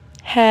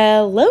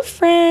Hello,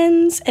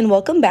 friends, and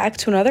welcome back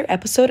to another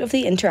episode of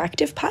the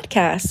Interactive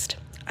Podcast.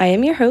 I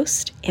am your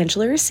host,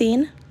 Angela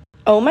Racine.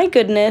 Oh my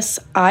goodness,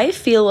 I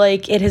feel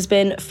like it has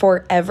been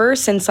forever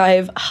since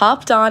I've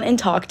hopped on and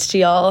talked to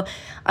y'all.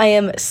 I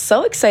am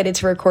so excited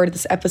to record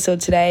this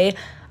episode today.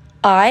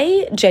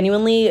 I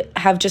genuinely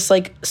have just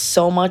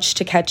so much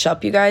to catch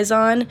up you guys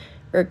on,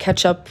 or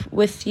catch up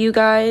with you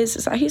guys.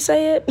 Is that how you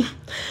say it?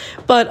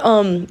 But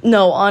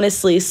no,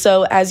 honestly.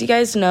 So as you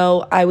guys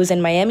know, I was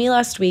in Miami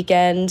last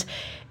weekend,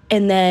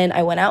 and then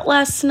I went out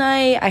last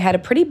night. I had a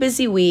pretty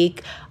busy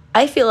week.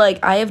 I feel like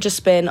I have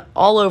just been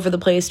all over the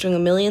place doing a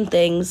million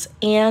things,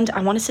 and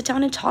I want to sit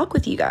down and talk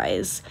with you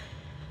guys.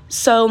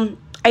 So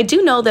I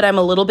do know that I'm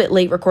a little bit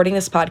late recording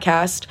this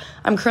podcast.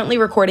 I'm currently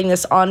recording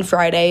this on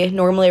Friday.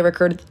 Normally I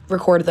record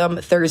them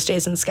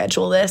Thursdays and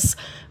schedule this,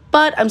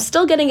 but I'm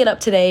still getting it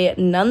up today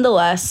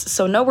nonetheless,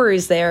 so no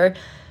worries there.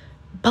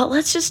 But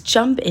let's just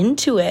jump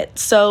into it.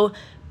 So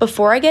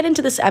before I get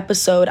into this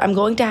episode, I'm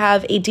going to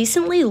have a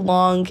decently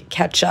long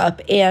catch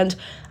up, and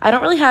I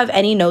don't really have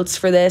any notes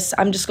for this.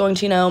 I'm just going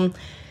to,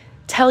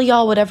 tell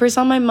y'all whatever's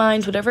on my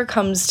mind, whatever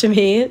comes to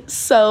me.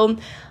 So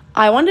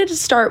I wanted to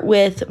start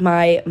with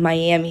my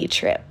Miami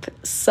trip.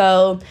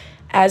 So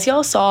as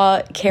y'all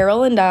saw,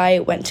 Carol and I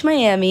went to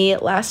Miami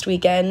last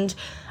weekend.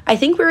 I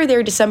think we were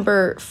there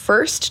December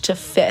 1st to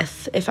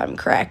 5th, if I'm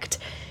correct.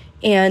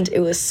 And it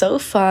was so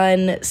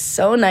fun,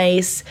 so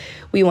nice.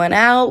 We went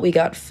out, we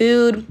got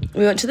food,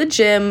 we went to the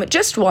gym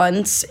just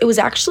once. It was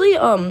actually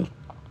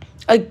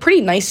a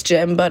pretty nice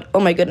gym, but oh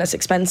my goodness,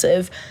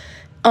 expensive.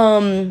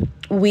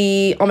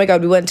 We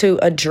went to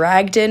a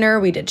drag dinner,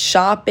 we did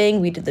shopping,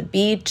 we did the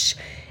beach.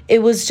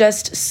 It was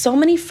just so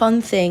many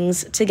fun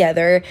things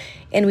together,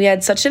 and we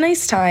had such a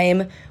nice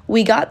time.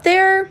 We got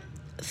there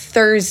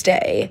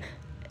Thursday.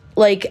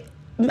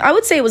 I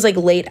would say it was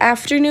late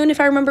afternoon, if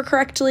I remember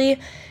correctly.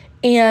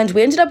 And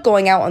we ended up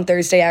going out on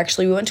Thursday,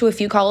 actually. We went to a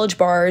few college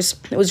bars.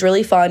 It was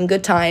really fun,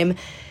 good time.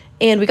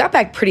 And we got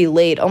back pretty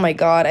late. Oh my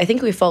God, I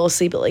think we fell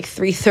asleep at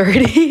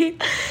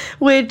 3:30,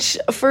 which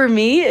for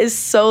me is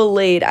so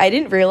late. I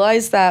didn't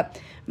realize that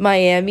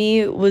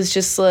Miami was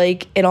just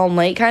an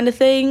all-night kind of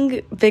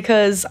thing,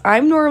 because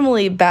I'm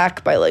normally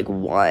back by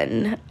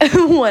 1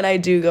 when I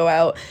do go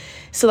out.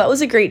 So that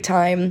was a great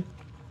time.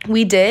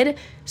 We did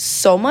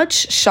so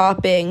much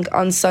shopping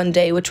on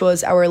Sunday, which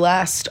was our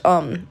last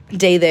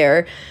day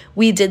there.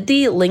 We did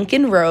the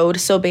Lincoln Road.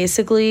 So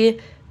basically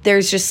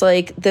there's just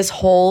this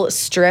whole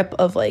strip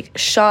of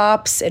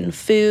shops and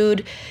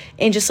food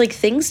and just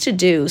things to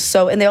do.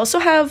 So, and they also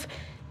have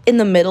in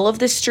the middle of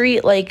the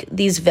street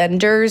these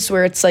vendors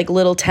where it's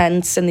little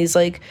tents, and these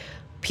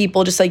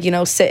people just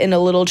sit in a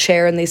little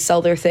chair and they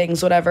sell their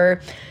things,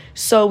 whatever.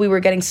 So we were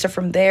getting stuff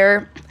from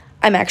there.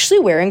 I'm actually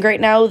wearing right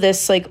now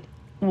this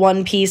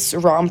one-piece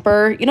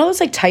romper. You know those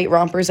tight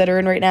rompers that are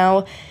in right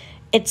now?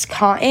 It's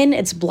cotton,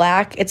 it's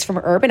black, it's from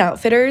Urban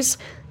Outfitters.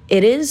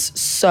 It is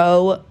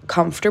so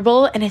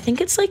comfortable, and I think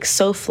it's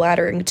so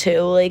flattering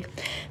too.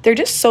 They're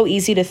just so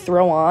easy to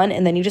throw on,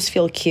 and then you just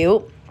feel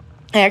cute.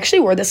 I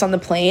actually wore this on the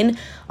plane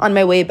on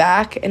my way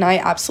back, and I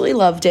absolutely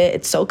loved it.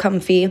 It's so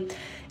comfy.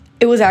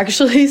 It was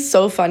actually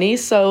so funny.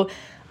 So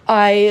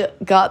I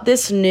got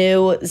this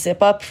new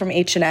zip up from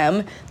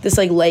H&M, this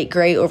light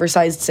gray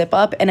oversized zip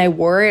up, and I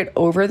wore it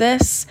over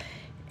this,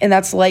 and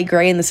that's light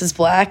gray and this is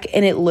black,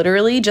 and it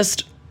literally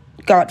just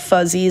got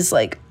fuzzies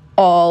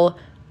all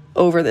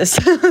over this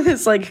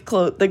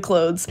the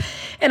clothes.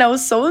 And I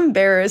was so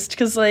embarrassed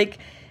because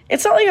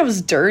it's not I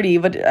was dirty,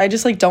 but I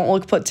just don't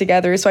look put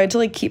together, so I had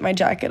to keep my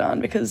jacket on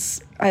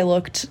because I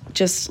looked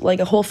just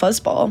a whole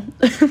fuzzball.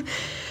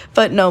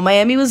 But no,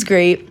 Miami was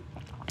great.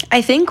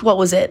 I think, what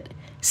was it?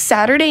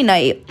 Saturday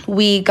night,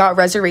 we got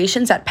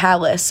reservations at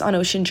Palace on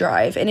Ocean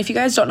Drive. And if you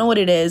guys don't know what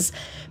it is,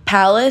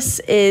 Palace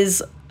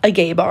is a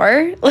gay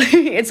bar.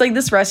 It's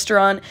this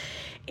restaurant,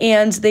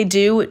 and they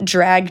do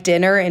drag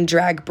dinner and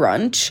drag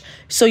brunch.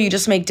 So you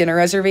just make dinner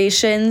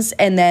reservations,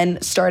 and then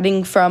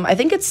starting from, I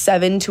think it's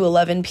 7 to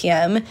 11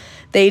 p.m.,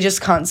 they just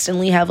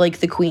constantly have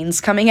the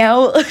queens coming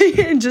out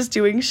and just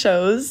doing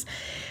shows.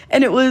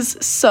 And it was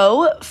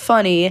so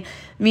funny.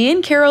 Me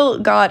and Carol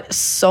got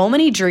so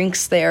many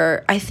drinks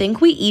there. I think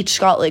we each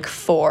got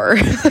 4.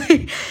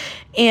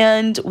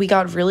 And we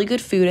got really good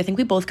food. I think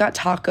we both got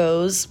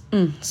tacos.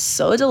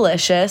 So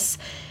delicious.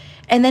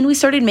 And then we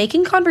started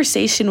making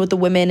conversation with the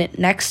women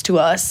next to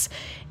us.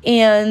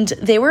 And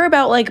they were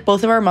about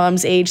both of our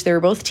moms' age. They were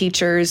both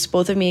teachers.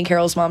 Both of me and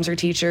Carol's moms are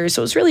teachers.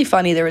 So it was really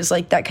funny. There was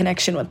that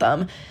connection with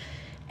them.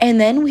 And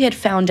then we had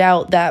found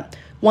out that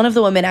one of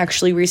the women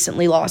actually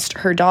recently lost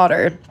her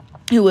daughter.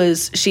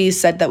 She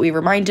said that we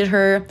reminded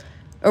her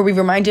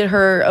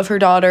of her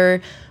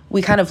daughter.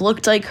 We kind of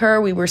looked like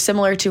her. We were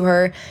similar to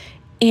her.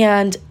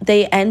 And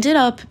they ended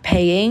up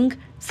paying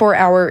for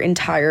our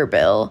entire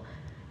bill,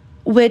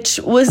 which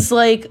was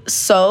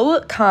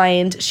so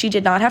kind. She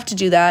did not have to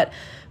do that.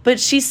 But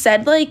she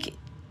said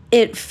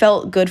it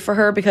felt good for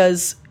her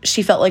because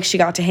she felt like she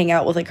got to hang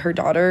out with like her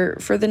daughter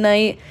for the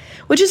night,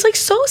 which is like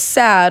so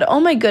sad. Oh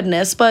my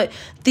goodness. But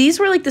these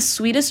were like the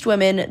sweetest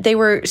women. They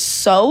were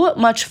so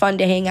much fun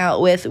to hang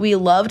out with. We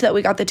loved that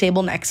we got the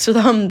table next to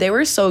them. They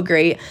were so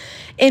great.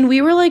 And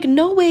we were like,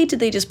 no way did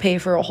they just pay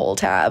for a whole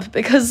tab,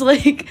 because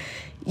like,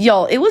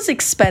 y'all, it was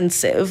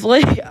expensive.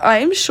 Like,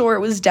 I'm sure it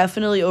was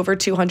definitely over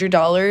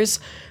 $200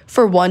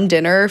 for one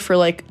dinner for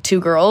like two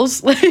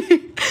girls.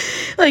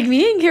 Like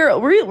me and Carol,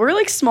 we're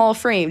like small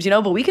frames, you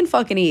know, but we can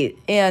fucking eat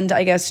and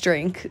I guess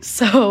drink.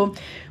 So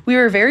we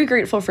were very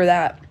grateful for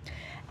that.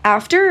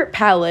 After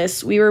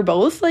Palace, we were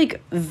both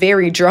like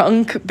very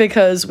drunk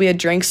because we had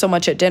drank so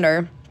much at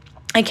dinner.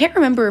 I can't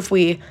remember if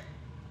we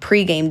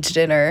pre-gamed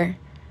dinner.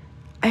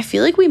 I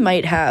feel like we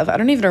might have. I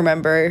don't even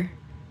remember.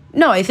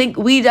 No, I think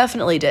we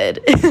definitely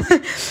did.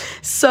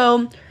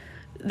 So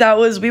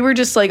we were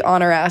just like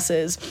on our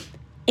asses.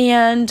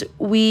 And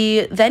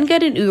we then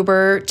get an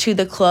Uber to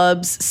the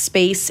clubs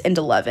Space and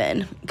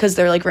 11 because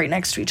they're like right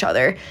next to each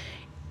other.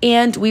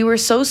 And we were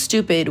so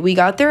stupid. We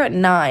got there at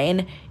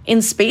 9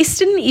 and Space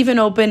didn't even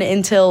open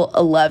until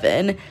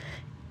 11.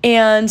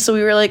 And so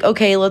we were like,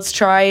 okay, let's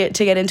try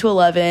to get into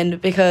 11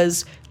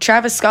 because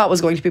Travis Scott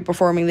was going to be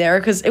performing there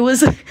because it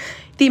was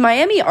the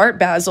Miami Art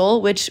Basel,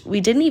 which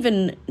we didn't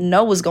even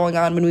know was going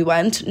on when we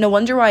went. No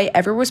wonder why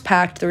everywhere was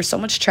packed. There was so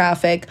much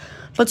traffic,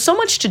 but so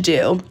much to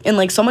do and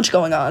like so much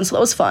going on. So that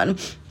was fun.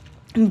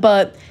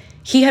 But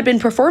he had been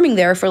performing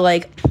there for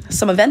like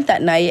some event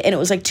that night and it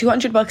was like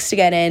 $200 to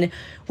get in.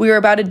 We were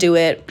about to do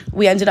it.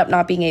 We ended up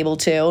not being able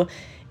to.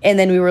 And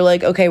then we were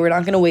like, okay, we're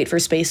not going to wait for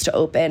Space to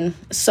open.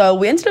 So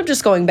we ended up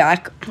just going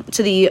back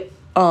to the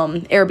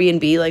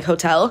Airbnb like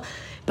hotel.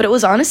 But it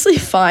was honestly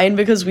fine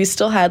because we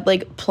still had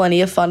like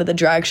plenty of fun at the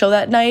drag show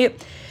that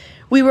night.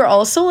 We were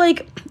also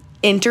like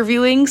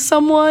interviewing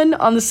someone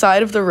on the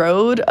side of the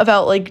road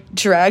about like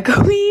drag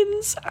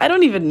queens. I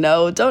don't even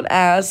know. Don't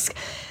ask.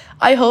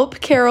 I hope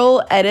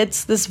Carol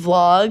edits this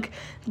vlog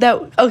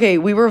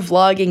we were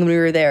vlogging when we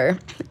were there.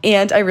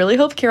 And I really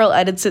hope Carol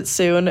edits it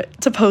soon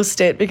to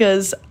post it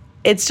because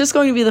it's just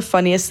going to be the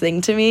funniest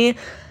thing to me.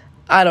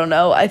 I don't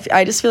know.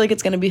 I just feel like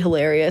it's going to be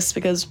hilarious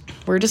because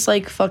we're just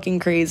like fucking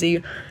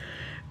crazy.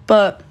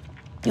 But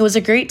it was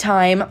a great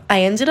time.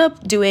 I ended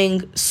up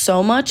doing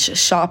so much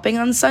shopping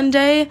on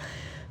Sunday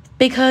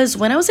because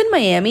when I was in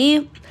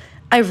Miami,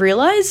 I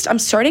realized I'm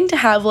starting to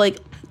have like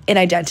an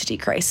identity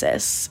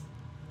crisis.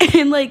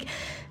 And like,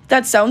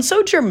 that sounds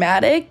so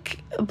dramatic,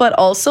 but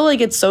also like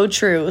it's so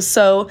true.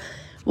 So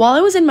while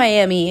I was in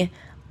Miami,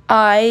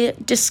 I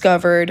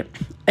discovered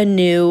a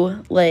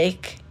new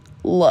like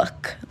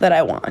look that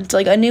I want,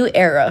 like a new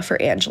era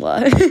for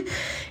Angela.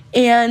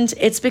 And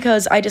it's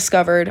because I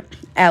discovered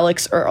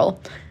Alex Earl.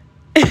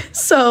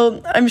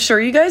 So I'm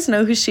sure you guys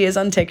know who she is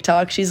on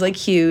TikTok. She's like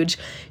huge.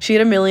 She had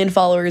 1 million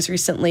followers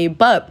recently,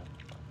 but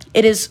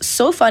it is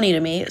so funny to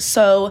me.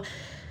 So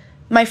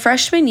my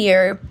freshman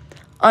year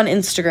on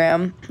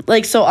Instagram,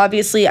 like, so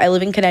obviously I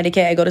live in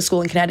Connecticut. I go to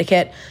school in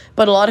Connecticut,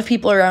 but a lot of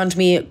people around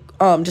me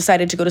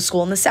decided to go to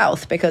school in the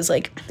South because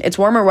like it's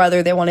warmer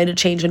weather. They wanted a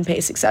change in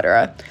pace,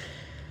 etc.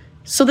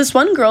 So this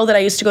one girl that I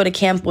used to go to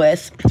camp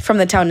with from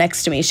the town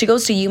next to me, she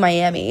goes to U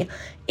Miami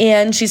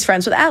and she's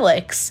friends with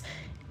Alex.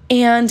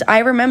 And I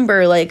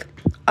remember like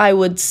I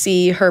would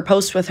see her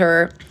post with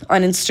her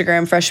on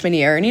Instagram freshman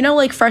year. And you know,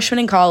 like freshmen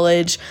in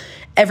college,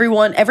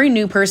 every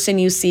new person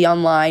you see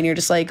online, you're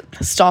just like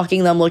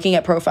stalking them, looking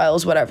at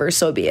profiles, whatever,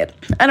 so be it.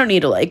 I don't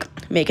need to like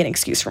make an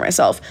excuse for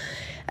myself.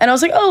 And I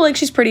was like, oh, like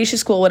she's pretty,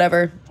 she's cool,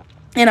 whatever.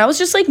 And I was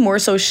just like more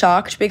so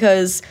shocked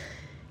because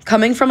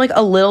coming from like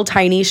a little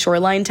tiny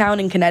shoreline town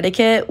in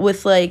Connecticut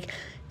with like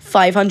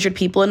 500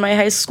 people in my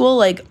high school,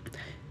 like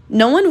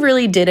no one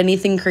really did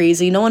anything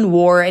crazy. No one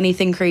wore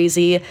anything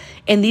crazy.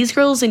 And these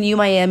girls in U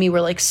Miami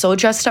were like so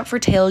dressed up for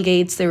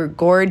tailgates. They were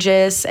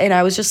gorgeous. And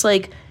I was just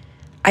like,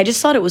 I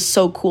just thought it was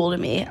so cool to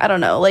me. I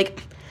don't know.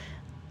 Like,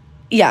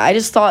 yeah, I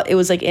just thought it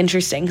was like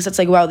interesting because it's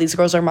like, wow, these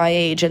girls are my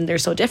age and they're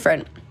so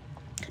different.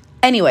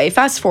 Anyway,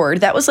 fast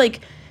forward. That was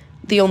like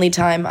the only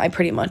time I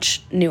pretty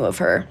much knew of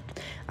her.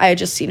 I had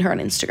just seen her on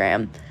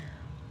Instagram.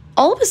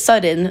 All of a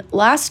sudden,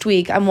 last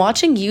week, I'm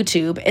watching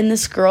YouTube, and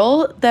this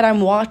girl that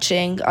I'm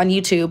watching on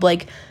YouTube,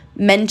 like,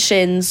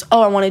 mentions,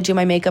 oh, I want to do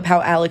my makeup how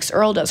Alex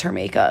Earl does her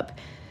makeup.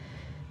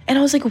 And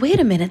I was like, wait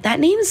a minute, that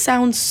name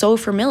sounds so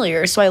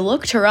familiar. So I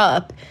looked her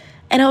up,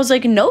 and I was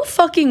like, no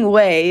fucking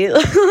way.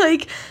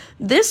 Like,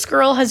 this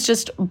girl has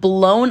just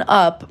blown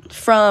up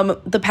from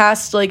the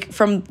past, like,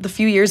 from the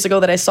few years ago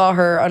that I saw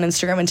her on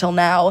Instagram until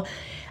now.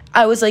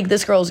 I was like,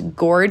 this girl's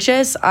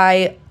gorgeous.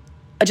 I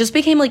just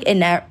became like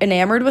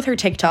enamored with her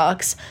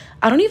TikToks.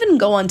 I don't even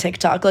go on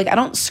TikTok. Like, I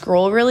don't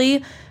scroll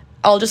really.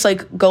 I'll just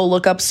like go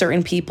look up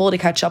certain people to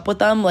catch up with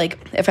them. Like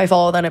if I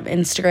follow them on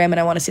Instagram and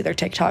I want to see their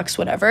TikToks,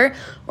 whatever,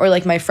 or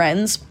like my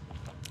friends.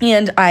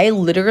 And I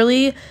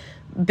literally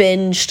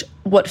binged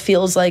what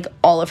feels like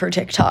all of her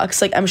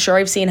TikToks. Like I'm sure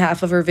I've seen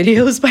half of her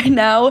videos by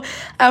now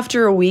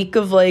after a week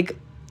of like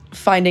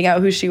finding out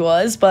who she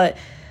was. But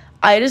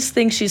I just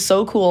think she's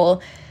so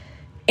cool.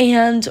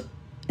 And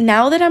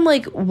now that I'm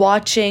like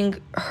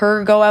watching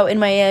her go out in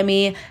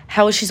Miami,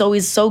 how she's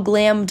always so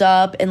glammed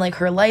up and like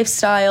her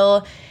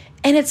lifestyle,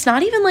 and it's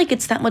not even like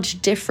it's that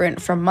much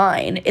different from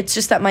mine. It's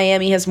just that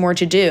Miami has more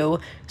to do,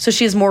 so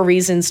she has more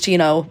reasons to, you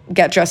know,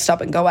 get dressed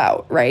up and go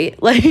out,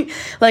 right? Like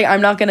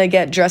I'm not gonna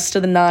get dressed to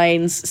the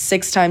nines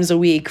 6 times a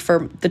week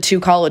for the 2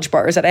 college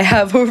bars that I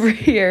have over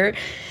here.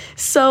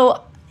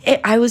 So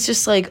I was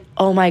just like,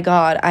 oh my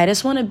God, I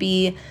just want to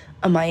be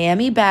a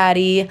Miami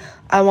baddie.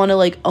 I want to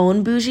like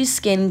own bougie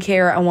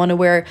skincare. I want to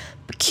wear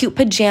cute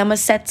pajama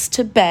sets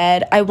to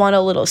bed. I want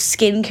a little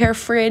skincare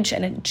fridge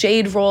and a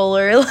jade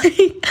roller.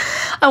 Like,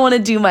 I want to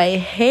do my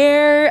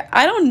hair.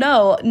 I don't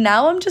know.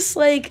 Now I'm just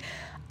like,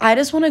 I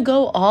just want to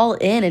go all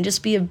in and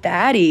just be a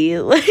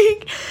baddie.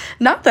 Like,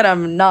 not that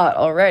I'm not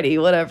already,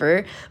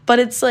 whatever. But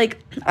it's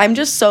like, I'm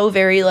just so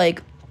very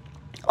like,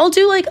 I'll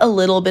do like a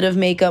little bit of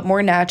makeup,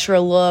 more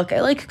natural look. I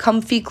like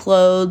comfy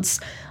clothes.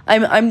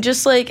 I'm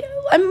just like,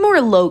 I'm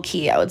more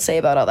low-key, I would say,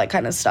 about all that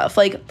kind of stuff.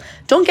 Like,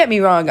 don't get me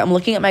wrong, I'm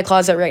looking at my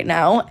closet right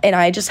now, and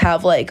I just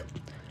have, like,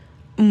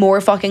 more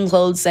fucking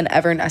clothes than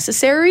ever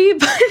necessary,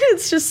 but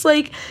it's just,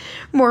 like,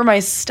 more my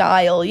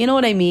style, you know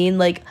what I mean?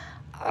 Like,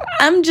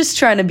 I'm just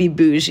trying to be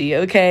bougie,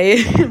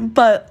 okay?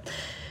 But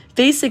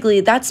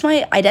basically, that's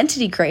my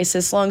identity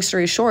crisis, long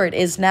story short,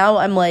 is now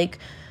I'm like,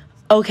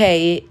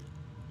 okay,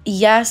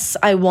 yes,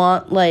 I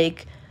want,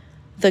 like,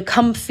 the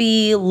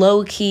comfy,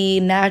 low-key,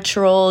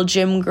 natural,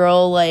 gym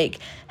girl, like,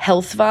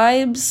 health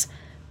vibes.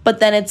 But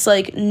then it's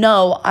like,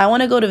 no, I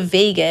want to go to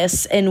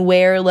Vegas and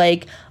wear,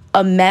 like,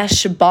 a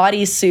mesh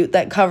bodysuit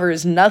that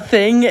covers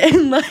nothing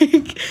and,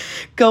 like,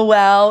 go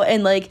out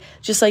and, like,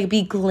 just, like,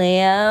 be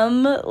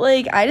glam.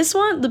 Like, I just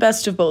want the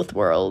best of both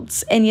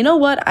worlds. And you know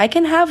what? I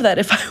can have that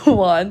if I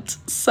want.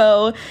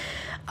 So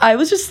I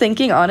was just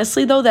thinking,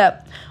 honestly, though,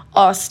 that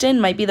Austin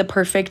might be the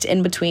perfect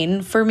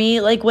in-between for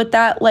me, like, with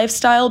that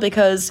lifestyle,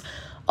 because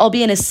I'll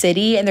be in a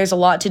city and there's a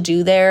lot to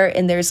do there,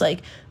 and there's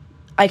like,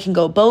 I can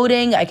go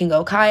boating, I can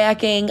go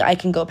kayaking, I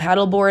can go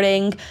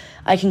paddleboarding,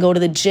 I can go to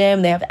the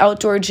gym. They have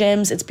outdoor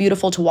gyms. It's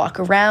beautiful to walk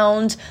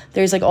around.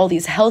 There's like all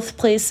these health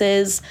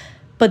places.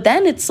 But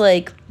then it's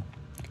like,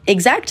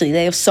 exactly,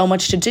 they have so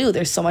much to do.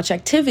 There's so much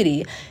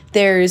activity.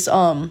 There's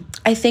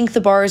I think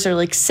the bars are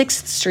like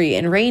 6th Street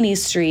and Rainey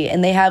Street,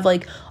 and they have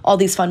like all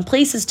these fun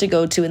places to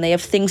go to, and they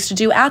have things to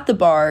do at the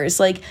bars.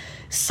 Like,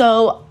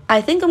 so I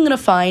think I'm going to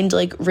find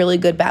like really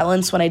good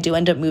balance when I do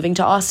end up moving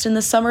to Austin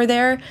this summer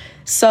there.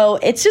 So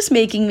it's just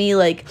making me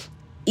like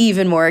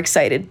even more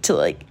excited to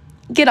like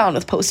get on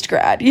with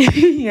post-grad,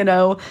 you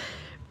know?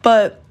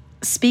 But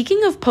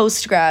speaking of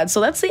post-grad,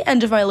 so that's the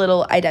end of my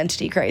little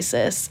identity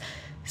crisis.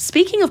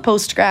 Speaking of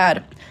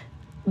post-grad,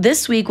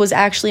 this week was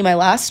actually my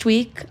last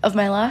week of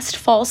my last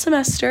fall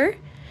semester.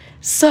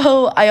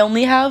 So I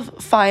only have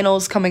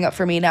finals coming up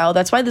for me now.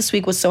 That's why this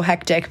week was so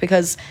hectic,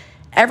 because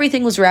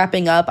everything was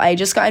wrapping up. I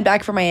just gotten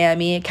back from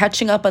Miami,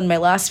 catching up on my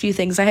last few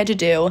things I had to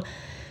do.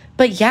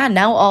 But yeah,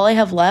 now all I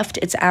have left,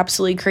 it's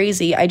absolutely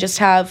crazy. I just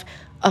have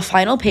a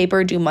final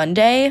paper due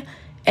Monday,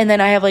 and then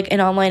I have like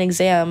an online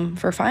exam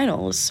for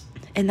finals,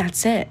 and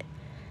that's it.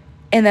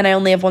 And then I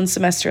only have 1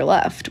 semester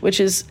left, which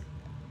is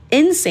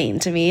insane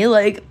to me.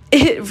 Like,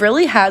 it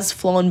really has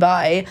flown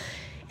by.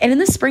 And in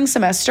the spring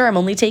semester, I'm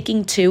only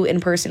taking 2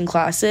 in-person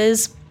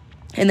classes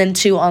and then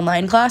 2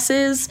 online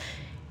classes.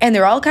 And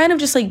they're all kind of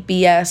just like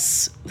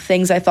BS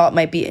things I thought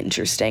might be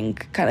interesting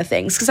kind of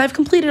things, because I've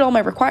completed all my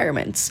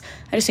requirements.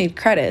 I just need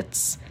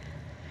credits.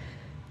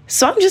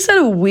 So I'm just at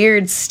a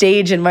weird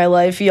stage in my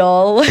life,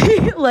 y'all.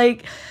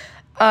 Like,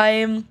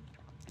 I'm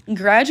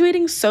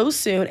graduating so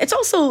soon. It's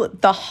also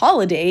the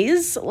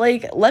holidays.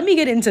 Like, let me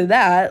get into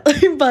that.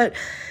 But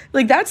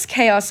like, that's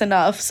chaos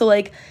enough. So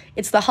like,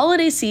 it's the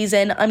holiday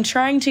season. I'm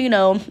trying to, you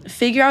know,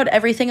 figure out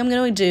everything I'm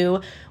going to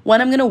do,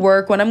 when I'm going to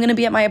work, when I'm going to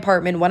be at my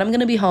apartment, when I'm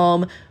going to be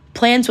home,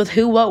 plans with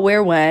who, what,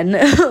 where, when,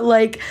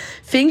 like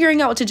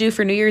figuring out what to do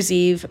for New Year's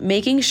Eve,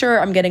 making sure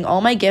I'm getting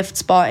all my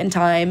gifts bought in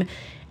time.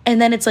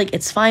 And then it's like,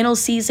 it's final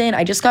season.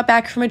 I just got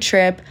back from a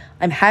trip.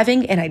 I'm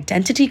having an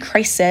identity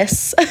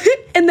crisis.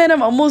 And then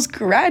I'm almost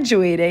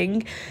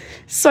graduating.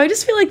 So I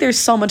just feel like there's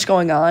so much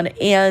going on,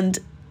 and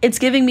it's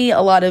giving me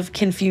a lot of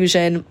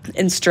confusion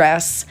and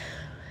stress.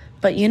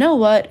 But you know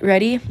what?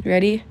 Ready?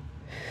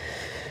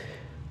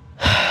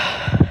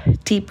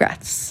 Deep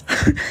breaths.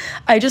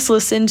 I just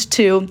listened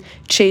to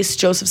Chase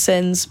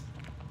Josephson's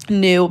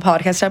new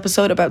podcast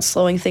episode about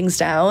slowing things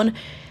down,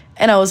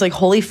 and I was like,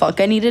 holy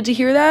fuck, I needed to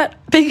hear that,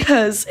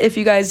 because if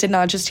you guys did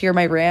not just hear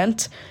my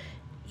rant,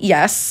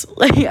 yes,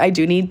 like I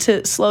do need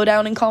to slow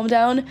down and calm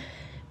down,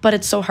 but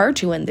it's so hard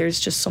to when there's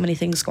just so many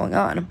things going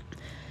on.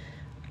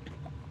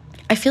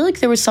 I feel like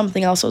there was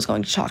something else I was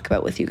going to talk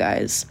about with you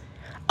guys.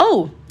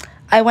 Oh,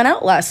 I went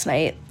out last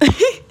night.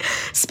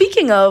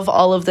 Speaking of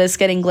all of this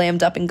getting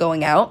glammed up and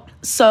going out,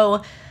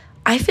 so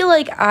I feel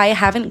like I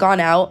haven't gone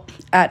out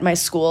at my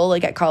school,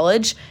 like at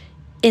college,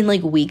 in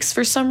like weeks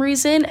for some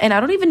reason, and I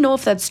don't even know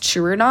if that's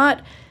true or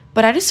not,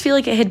 but I just feel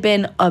like it had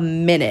been a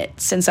minute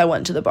since I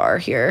went to the bar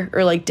here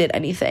or like did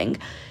anything.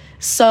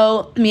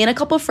 So me and a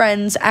couple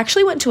friends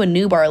actually went to a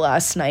new bar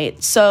last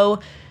night. So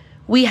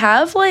we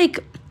have like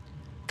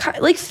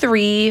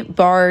 3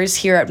 bars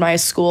here at my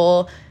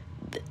school.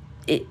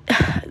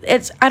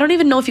 It's I don't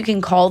even know if you can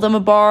call them a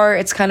bar.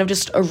 It's kind of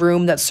just a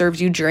room that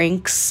serves you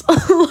drinks.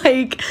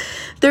 Like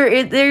there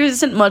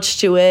isn't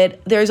much to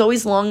it. There's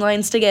always long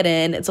lines to get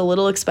in. It's a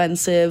little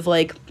expensive.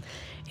 Like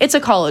it's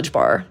a college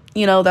bar,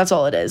 that's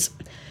all it is.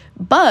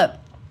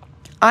 But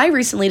I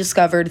recently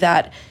discovered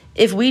that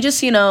if we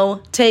just,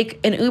 take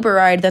an Uber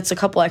ride that's a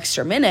couple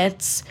extra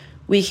minutes,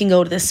 we can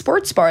go to this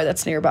sports bar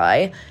that's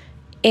nearby.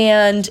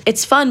 And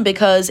it's fun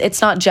because it's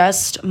not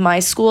just my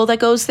school that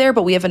goes there,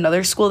 but we have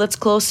another school that's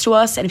close to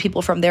us and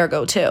people from there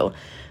go too.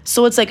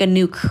 So it's like a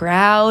new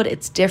crowd.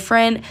 It's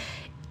different.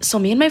 So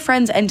me and my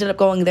friends ended up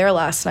going there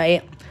last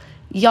night.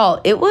 Y'all,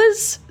 it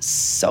was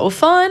so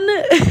fun.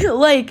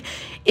 Like,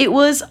 it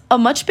was a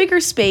much bigger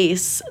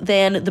space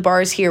than the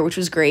bars here, which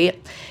was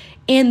great.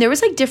 And there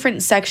was like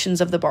different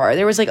sections of the bar.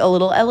 There was like a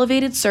little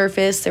elevated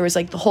surface. There was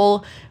like the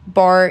whole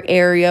bar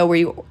area where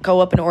you go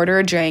up and order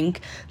a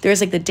drink. There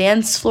was like the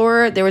dance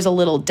floor. There was a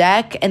little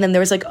deck. And then there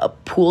was like a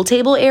pool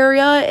table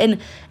area.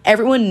 And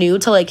everyone knew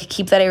to like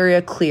keep that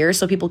area clear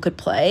so people could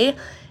play.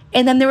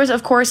 And then there was,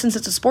 of course, since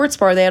it's a sports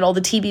bar, they had all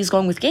the TVs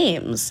going with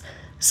games.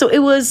 So it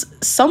was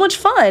so much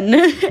fun.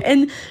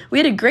 And we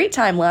had a great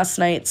time last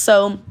night.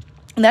 So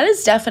that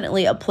is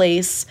definitely a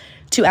place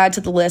to add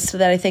to the list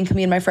that I think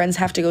me and my friends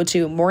have to go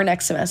to more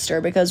next semester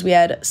because we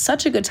had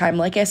such a good time,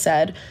 like I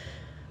said.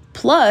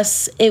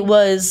 Plus, it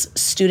was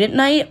student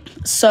night,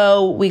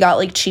 so we got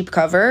like cheap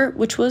cover,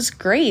 which was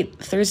great.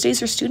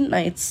 Thursdays are student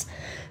nights.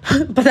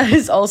 But that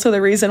is also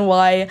the reason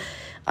why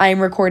I'm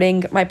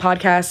recording my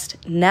podcast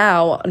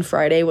now on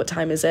Friday. What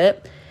time is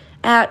it?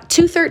 At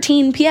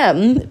 2:13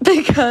 p.m.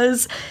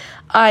 because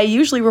I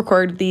usually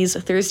record these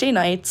Thursday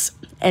nights.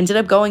 Ended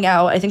up going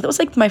out. I think that was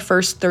like my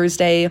first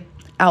Thursday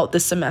out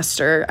this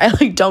semester. I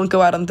like don't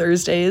go out on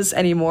Thursdays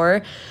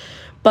anymore.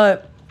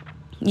 But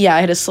yeah, I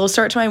had a slow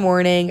start to my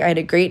morning. I had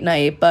a great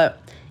night, but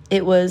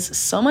it was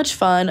so much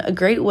fun. A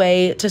great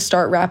way to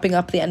start wrapping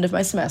up the end of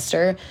my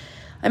semester.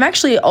 I'm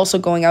actually also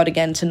going out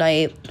again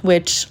tonight,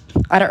 which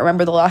I don't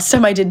remember the last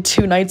time I did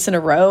 2 nights in a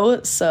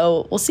row.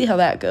 So we'll see how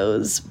that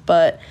goes.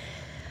 But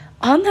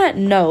on that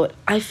note,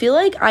 I feel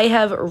like I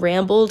have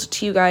rambled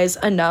to you guys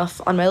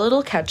enough on my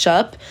little catch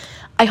up.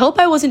 I hope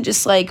I wasn't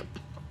just like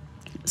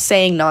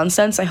saying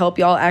nonsense. I hope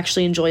y'all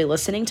actually enjoy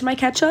listening to my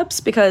catch-ups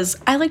because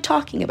I like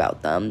talking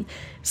about them.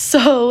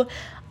 So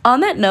on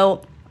that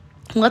note,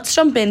 let's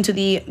jump into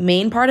the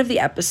main part of the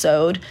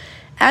episode.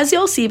 As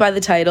y'all see by the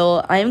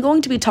title, I am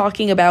going to be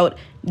talking about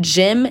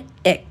gym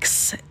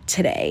icks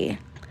today.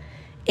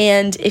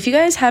 And if you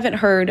guys haven't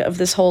heard of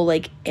this whole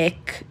like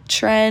ick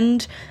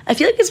trend, I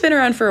feel like it's been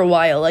around for a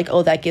while. Like,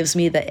 oh, that gives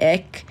me the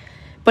ick.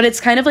 But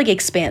it's kind of like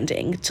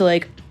expanding to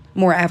like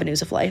more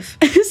avenues of life.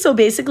 So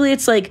basically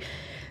it's like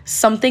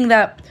something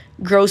that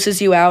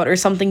grosses you out or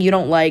something you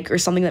don't like or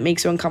something that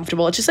makes you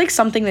uncomfortable. It's just like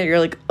something that you're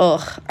like,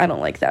 ugh, I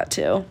don't like that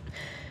too.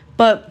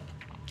 But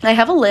I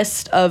have a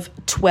list of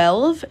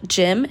 12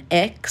 gym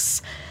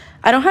icks.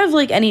 I don't have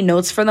like any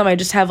notes for them. I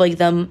just have like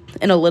them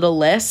in a little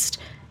list.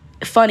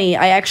 Funny,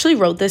 I actually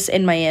wrote this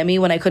in Miami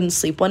when I couldn't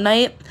sleep one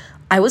night.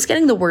 I was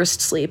getting the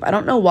worst sleep. I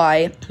don't know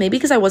why. Maybe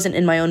because I wasn't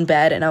in my own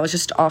bed and I was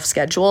just off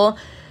schedule.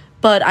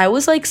 But I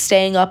was like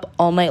staying up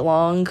all night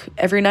long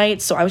every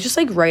night. So I was just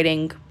like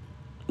writing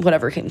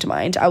whatever came to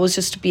mind. I was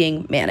just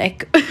being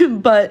manic.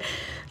 But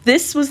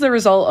this was the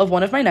result of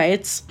one of my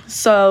nights.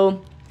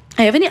 So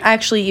I haven't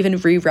actually even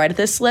reread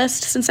this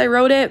list since I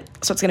wrote it.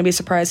 So it's going to be a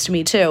surprise to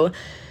me too.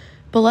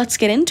 But let's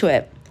get into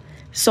it.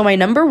 So my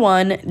number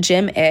 1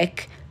 gym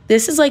ick.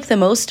 This is like the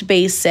most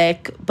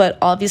basic, but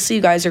obviously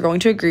you guys are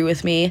going to agree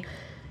with me.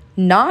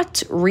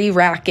 Not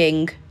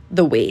re-racking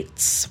the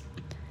weights.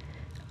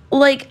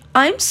 Like,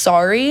 I'm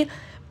sorry,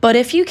 but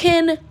if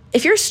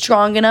you're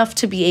strong enough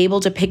to be able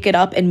to pick it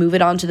up and move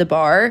it onto the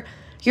bar,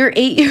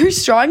 you're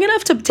strong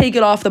enough to take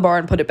it off the bar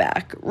and put it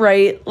back,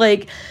 right?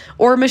 Like,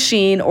 or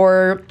machine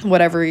or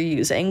whatever you're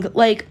using.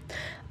 Like,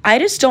 I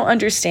just don't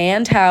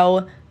understand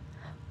how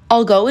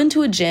I'll go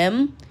into a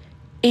gym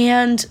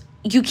and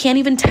you can't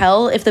even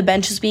tell if the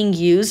bench is being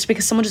used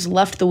because someone just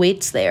left the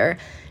weights there.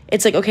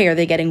 It's like, okay, are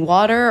they getting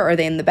water? Are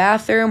they in the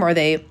bathroom? Are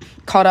they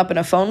caught up in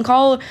a phone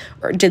call?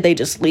 Or did they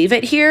just leave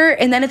it here?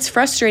 And then it's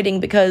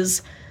frustrating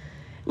because,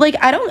 like,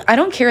 I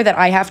don't care that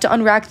I have to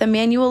unrack them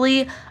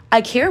manually.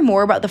 I care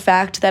more about the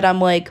fact that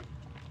I'm like,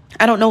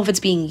 I don't know if it's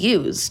being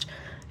used.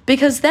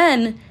 Because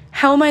then,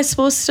 how am I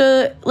supposed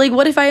to, like,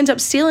 what if I end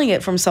up stealing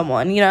it from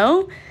someone,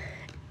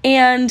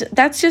 And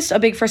that's just a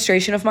big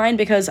frustration of mine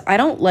because I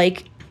don't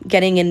like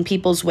getting in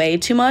people's way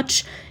too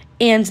much.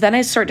 And then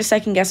I start to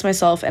second guess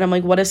myself and I'm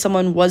like, what if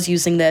someone was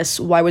using this?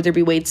 Why would there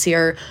be weights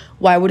here?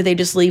 Why would they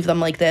just leave them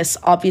like this?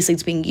 Obviously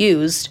it's being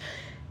used.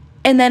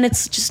 And then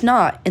it's just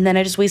not. And then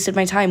I just wasted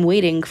my time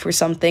waiting for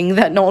something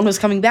that no one was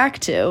coming back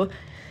to.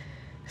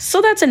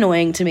 So that's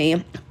annoying to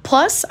me.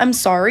 Plus, I'm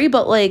sorry,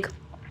 but like,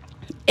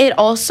 it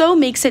also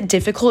makes it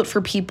difficult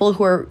for people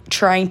who are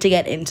trying to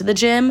get into the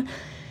gym.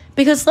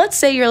 Because let's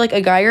say you're like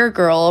a guy or a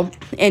girl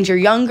and you're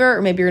younger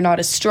or maybe you're not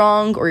as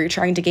strong or you're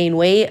trying to gain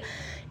weight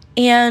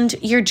and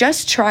you're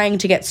just trying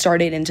to get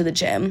started into the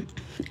gym.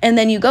 And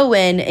then you go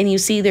in and you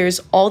see there's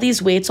all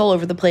these weights all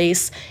over the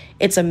place.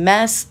 It's a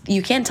mess.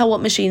 You can't tell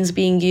what machine's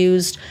being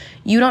used.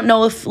 You don't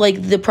know if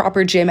like the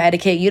proper gym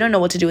etiquette, you don't know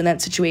what to do in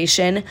that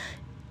situation.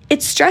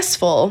 It's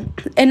stressful.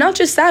 And not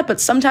just that, but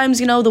sometimes,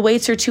 you know, the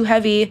weights are too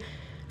heavy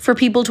for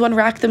people to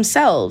unrack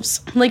themselves.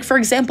 Like, for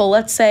example,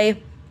 let's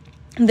say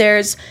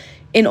there's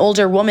an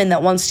older woman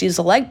that wants to use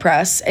a leg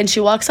press and she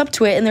walks up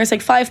to it and there's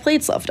like 5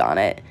 plates left on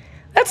it.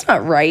 That's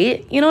not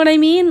right. You know what I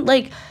mean?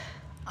 Like,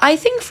 I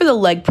think for the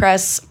leg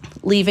press,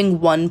 leaving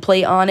 1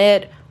 plate on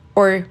it,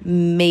 or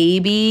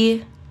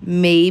maybe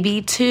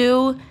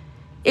 2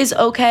 is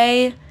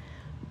okay.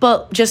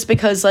 But just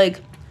because,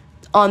 like,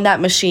 on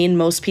that machine,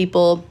 most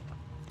people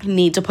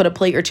need to put a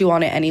plate or 2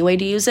 on it anyway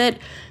to use it.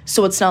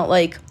 So it's not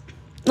like,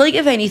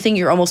 if anything,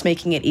 you're almost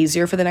making it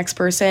easier for the next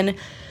person.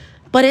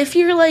 But if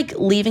you're, like,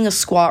 leaving a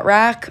squat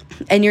rack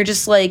and you're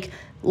just, like,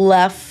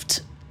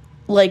 left,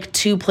 like,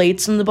 2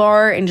 plates in the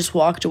bar and just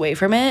walked away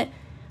from it,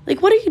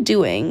 like, what are you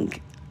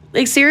doing?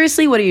 Like,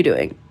 seriously, what are you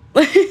doing?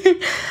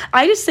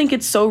 I just think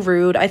it's so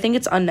rude. I think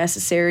it's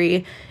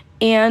unnecessary.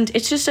 And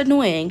it's just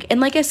annoying. And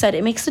like I said,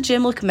 it makes the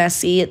gym look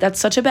messy. That's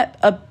such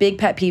a big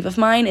pet peeve of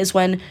mine, is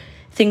when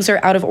things are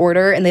out of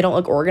order and they don't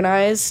look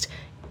organized.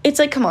 It's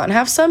like, come on,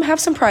 have some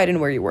pride in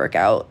where you work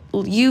out.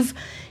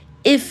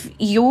 If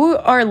you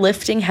are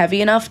lifting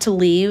heavy enough to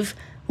leave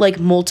like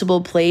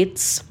multiple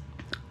plates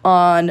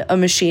on a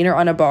machine or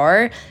on a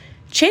bar,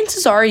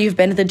 chances are you've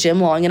been to the gym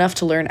long enough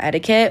to learn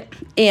etiquette,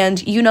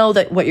 and you know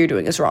that what you're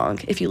doing is wrong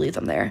if you leave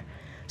them there.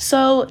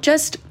 So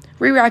just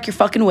re-rack your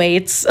fucking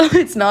weights.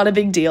 It's not a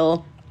big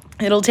deal.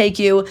 It'll take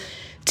you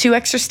 2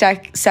 extra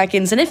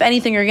seconds, and if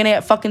anything, you're gonna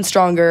get fucking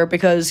stronger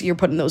because you're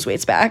putting those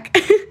weights back.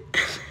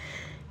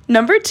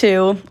 Number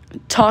 2,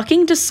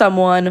 talking to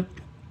someone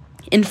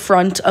in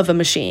front of a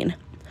machine.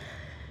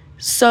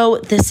 So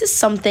this is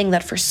something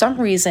that for some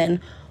reason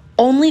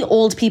only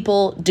old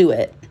people do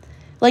it.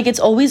 Like, it's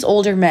always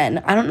older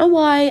men. I don't know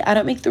why. I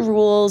don't make the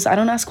rules. I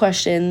don't ask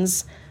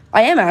questions.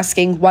 I am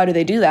asking, why do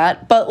they do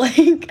that? But,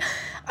 like,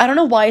 I don't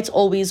know why it's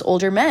always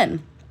older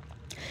men.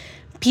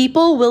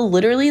 People will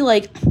literally,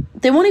 like,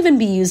 they won't even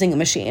be using a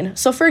machine.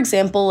 So, for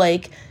example,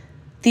 like,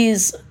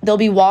 they'll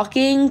be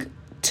walking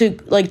to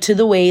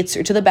the weights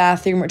or to the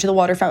bathroom or to the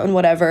water fountain,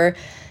 whatever,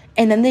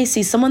 and then they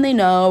see someone they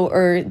know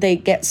or they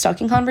get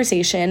stuck in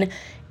conversation,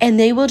 and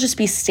they will just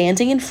be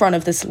standing in front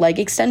of this leg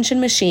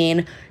extension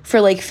machine for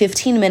like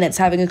 15 minutes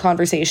having a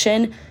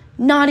conversation,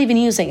 not even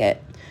using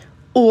it.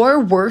 Or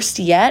worst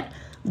yet,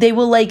 they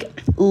will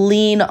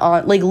lean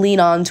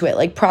onto it,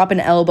 like prop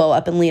an elbow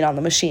up and lean on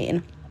the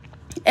machine.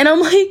 And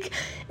I'm like,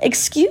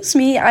 excuse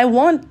me, I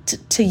want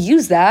to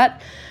use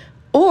that.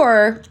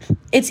 Or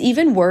it's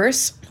even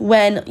worse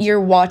when you're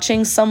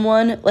watching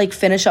someone like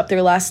finish up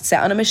their last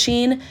set on a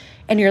machine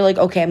and you're like,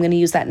 okay, I'm going to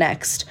use that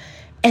next.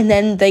 And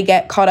then they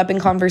get caught up in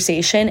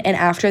conversation, and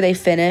after they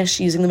finish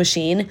using the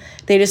machine,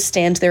 they just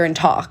stand there and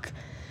talk.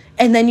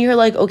 And then you're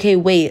like, okay,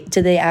 wait,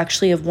 did they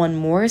actually have one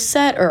more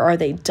set, or are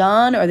they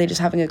done? Or are they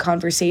just having a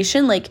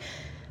conversation? Like,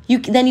 you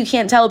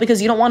can't tell, because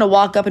you don't want to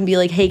walk up and be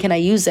like, hey, can I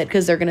use it?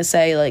 Because they're going to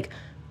say, like,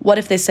 what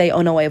if they say,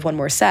 oh, no, I have one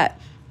more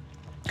set?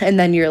 And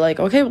then you're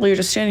like, okay, well, you're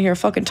just standing here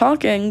fucking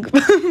talking.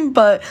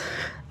 But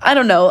I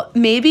don't know.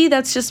 Maybe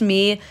that's just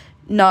me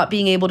not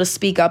being able to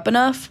speak up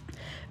enough.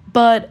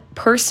 But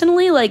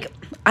personally, like,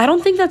 I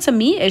don't think that's a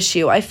me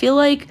issue. I feel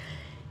like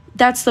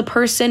that's the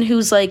person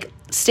who's, like,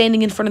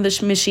 standing in front of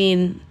this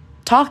machine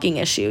talking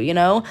issue, you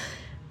know?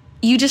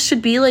 You just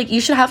should be, like,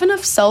 you should have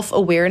enough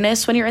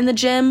self-awareness when you're in the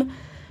gym.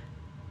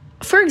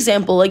 For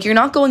example, like, you're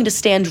not going to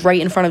stand right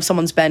in front of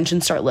someone's bench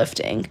and start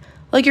lifting.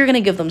 Like, you're going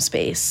to give them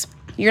space.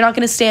 You're not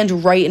going to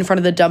stand right in front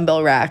of the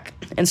dumbbell rack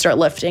and start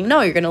lifting.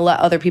 No, you're going to let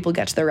other people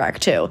get to the rack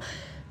too.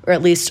 Or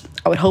at least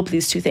I would hope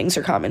these 2 things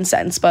are common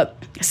sense. But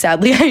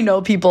sadly, I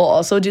know people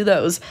also do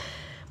those.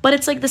 But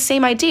it's like the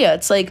same idea.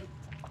 It's like,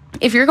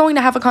 if you're going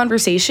to have a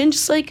conversation,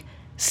 just like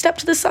step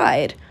to the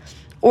side.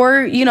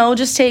 Or, you know,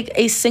 just take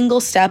a single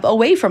step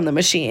away from the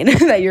machine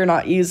that you're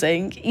not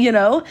using, you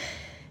know?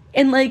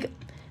 And like,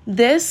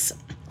 this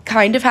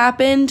kind of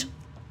happened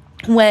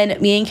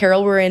when me and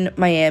Carol were in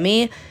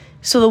Miami.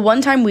 So the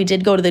one time we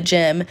did go to the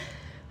gym,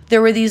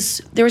 there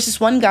was this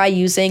one guy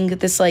using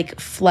this like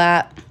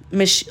flat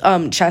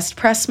chest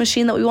press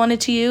machine that we wanted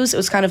to use. It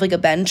was kind of like a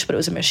bench, but it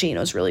was a machine. It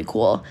was really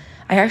cool.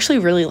 I actually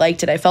really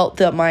liked it. I felt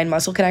the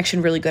mind-muscle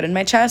connection really good in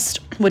my chest,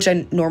 which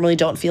I normally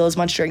don't feel as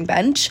much during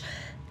bench.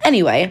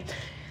 Anyway,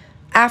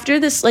 after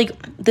this, like,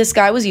 this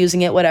guy was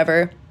using it,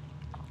 whatever,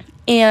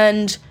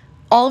 and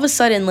all of a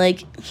sudden,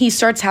 like, he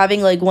starts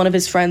having, like, one of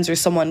his friends or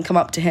someone come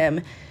up to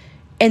him,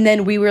 and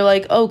then we were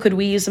like, oh, could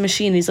we use the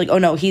machine? And he's like, oh,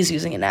 no, he's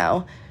using it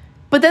now.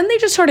 But then they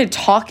just started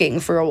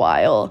talking for a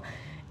while,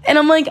 and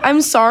I'm like,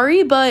 I'm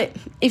sorry, but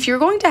if you're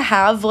going to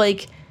have,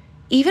 like,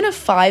 even a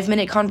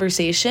 5-minute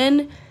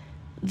conversation,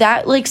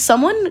 that, like,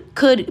 someone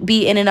could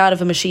be in and out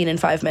of a machine in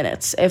 5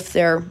 minutes if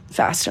they're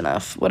fast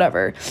enough,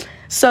 whatever.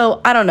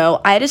 So, I don't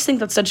know. I just think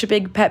that's such a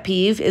big pet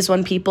peeve, is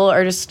when people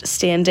are just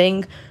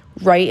standing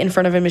right in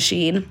front of a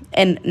machine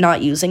and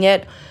not using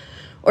it,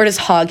 or just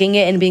hogging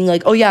it and being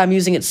like, oh yeah, I'm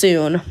using it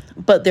soon,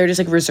 but they're just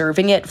like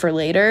reserving it for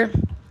later.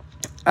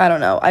 I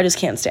don't know. I just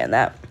can't stand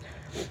that.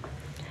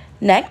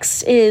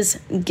 Next is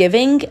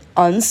giving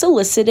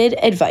unsolicited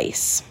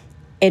advice.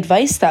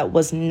 Advice that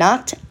was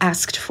not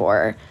asked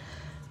for.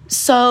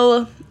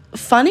 So,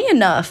 funny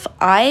enough,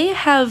 I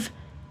have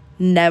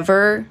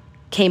never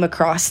came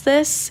across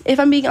this, if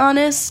I'm being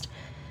honest.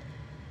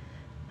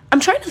 I'm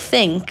trying to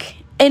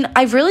think, and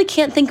I really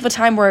can't think of a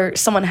time where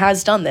someone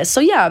has done this. So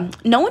yeah,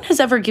 no one has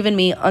ever given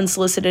me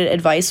unsolicited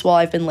advice while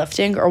I've been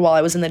lifting or while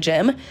I was in the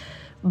gym,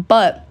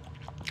 but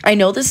I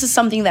know this is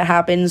something that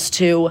happens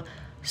to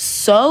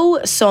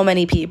so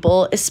many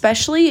people,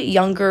 especially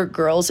younger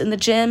girls in the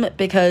gym,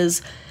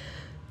 because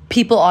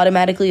people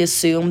automatically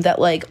assume that,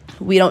 like,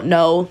 we don't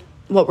know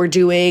what we're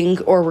doing,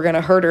 or we're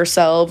gonna hurt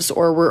ourselves,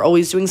 or we're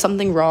always doing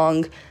something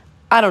wrong.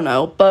 I don't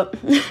know, but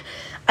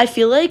I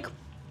feel like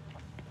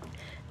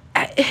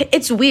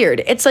it's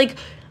weird. It's like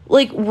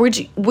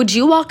would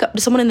you walk up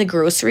to someone in the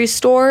grocery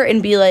store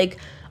and be like,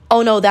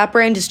 oh no, that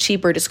brand is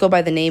cheaper, just go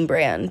buy the name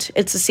brand,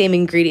 it's the same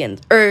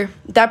ingredient, or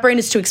that brand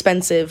is too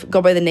expensive,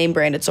 go buy the name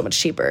brand, it's so much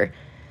cheaper?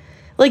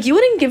 Like, you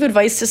wouldn't give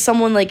advice to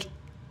someone like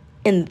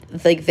in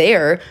like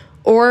there,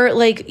 or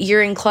like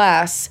you're in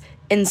class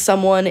and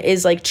someone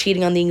is like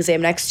cheating on the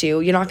exam next to you.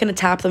 You're not going to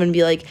tap them and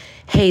be like,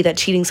 hey, that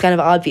cheating's kind of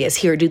obvious,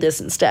 here, do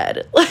this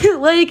instead.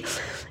 Like,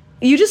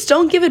 you just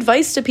don't give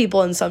advice to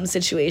people in some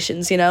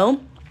situations, you know?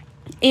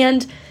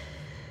 And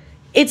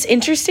it's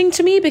interesting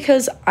to me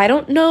because I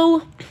don't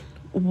know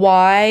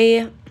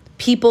why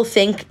people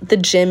think the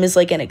gym is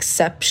like an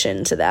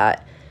exception to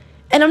that.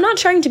 And I'm not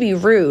trying to be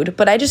rude,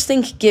 but I just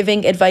think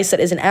giving advice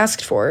that isn't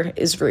asked for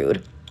is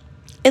rude.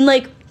 And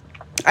like,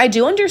 I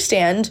do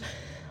understand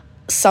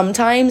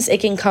sometimes it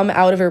can come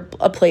out of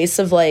a place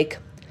of like,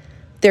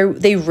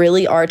 they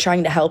really are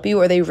trying to help you,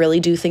 or they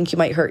really do think you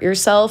might hurt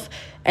yourself,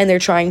 and they're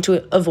trying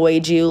to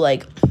avoid you,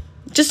 like,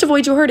 just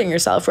avoid you hurting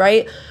yourself,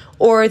 right?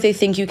 Or they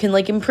think you can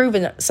like improve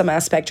in some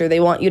aspect, or they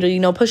want you to, you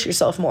know, push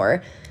yourself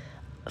more.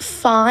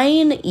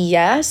 Fine,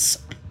 yes.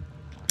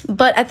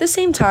 But at the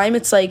same time,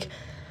 it's like,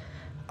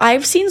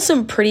 I've seen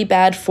some pretty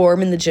bad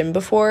form in the gym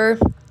before,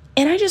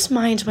 and I just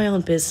mind my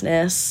own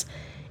business.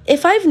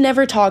 If I've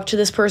never talked to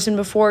this person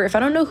before, if I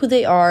don't know who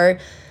they are,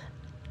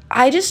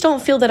 I just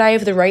don't feel that I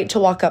have the right to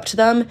walk up to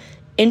them,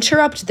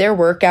 interrupt their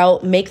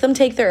workout, make them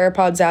take their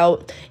AirPods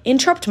out,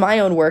 interrupt my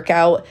own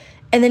workout,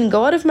 and then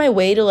go out of my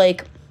way to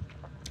like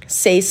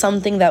say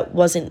something that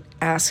wasn't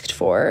asked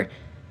for.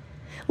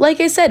 Like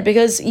I said,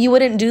 because you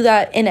wouldn't do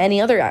that in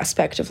any other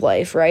aspect of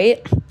life,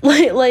 right?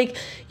 Like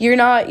you're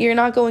not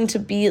going to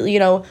be, you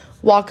know,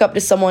 walk up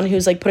to someone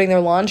who's like putting their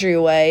laundry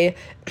away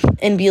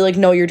and be like,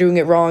 no, you're doing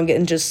it wrong,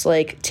 and just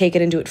like take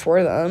it and do it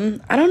for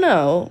them. I don't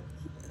know.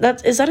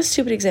 Is that a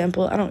stupid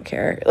example? I don't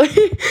care.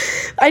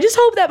 I just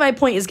hope that my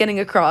point is getting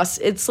across.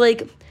 It's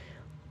like,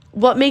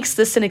 what makes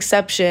this an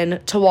exception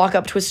to walk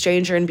up to a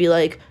stranger and be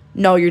like,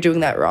 no, you're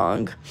doing that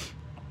wrong?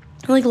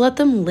 Like, let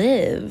them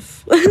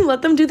live.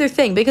 Let them do their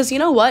thing. Because you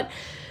know what?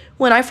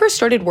 When I first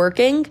started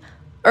working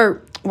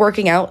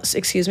out,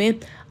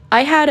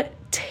 I had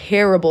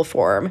terrible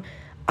form.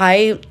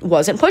 I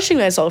wasn't pushing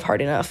myself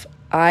hard enough.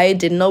 I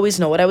didn't always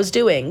know what I was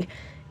doing.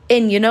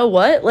 And you know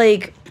what?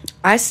 Like,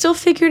 I still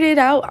figured it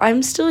out.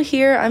 I'm still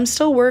here. I'm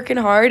still working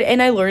hard,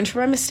 and I learned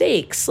from my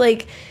mistakes.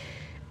 Like,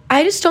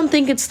 I just don't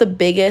think it's the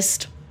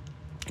biggest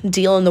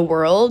deal in the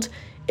world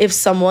if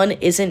someone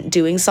isn't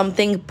doing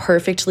something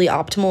perfectly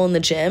optimal in the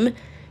gym,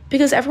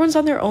 because everyone's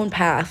on their own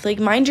path.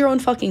 Like, mind your own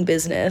fucking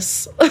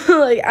business.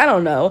 Like, I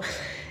don't know.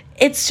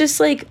 It's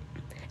just like,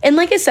 and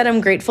like I said,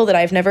 I'm grateful that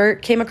I've never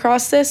came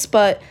across this,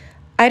 but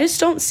I just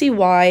don't see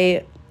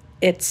why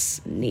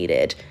it's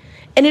needed.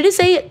 And it is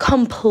a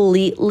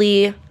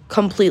completely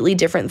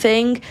different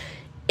thing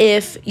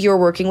if you're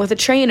working with a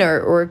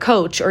trainer or a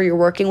coach, or you're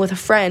working with a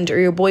friend or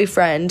your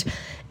boyfriend,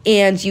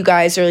 and you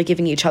guys are like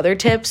giving each other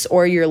tips,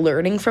 or you're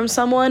learning from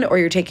someone, or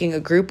you're taking a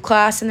group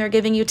class and they're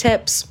giving you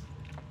tips.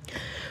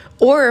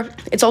 Or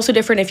it's also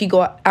different if you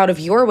go out of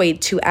your way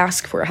to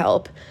ask for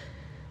help.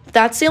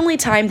 That's the only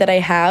time that I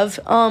have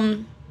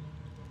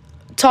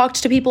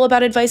talked to people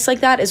about advice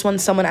like that, is when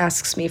someone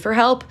asks me for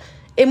help.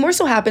 It more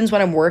so happens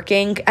when I'm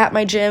working at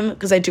my gym,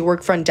 because I do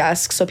work front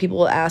desk, so people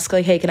will ask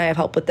like, hey, can I have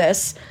help with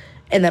this?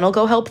 And then I'll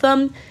go help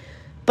them.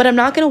 But I'm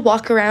not going to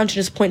walk around and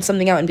just point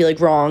something out and be like,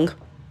 wrong.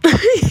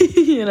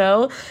 You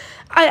know?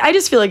 I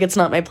just feel like it's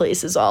not my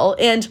place is all.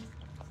 And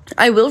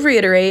I will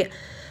reiterate,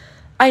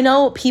 I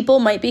know people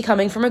might be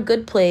coming from a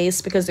good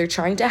place because they're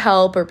trying to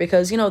help, or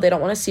because, you know, they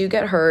don't want to see you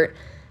get hurt.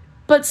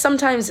 But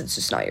sometimes it's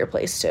just not your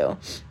place too.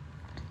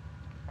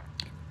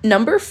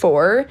 Number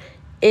 4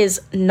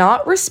 is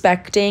not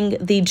respecting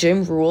the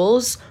gym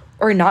rules,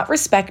 or not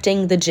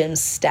respecting the gym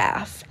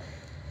staff.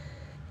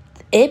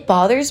 It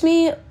bothers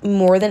me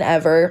more than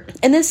ever,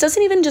 and this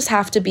doesn't even just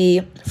have to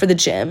be for the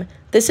gym.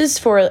 This is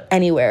for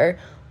anywhere.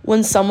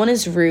 When someone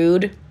is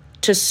rude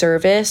to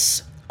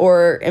service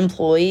or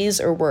employees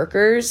or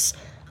workers,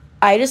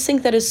 I just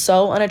think that is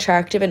so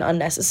unattractive and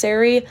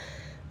unnecessary.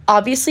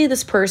 obviously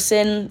this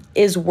person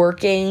is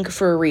working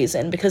for a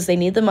reason, because they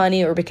need the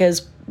money or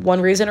because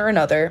one reason or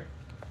another.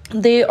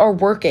 They are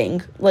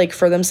working, like,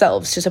 for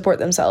themselves, to support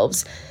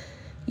themselves.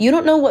 You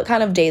don't know what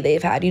kind of day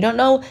they've had. You don't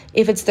know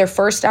if it's their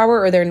first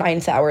hour or their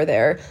 9th hour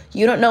there.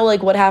 You don't know,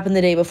 like, what happened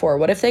the day before.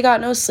 What if they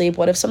got no sleep?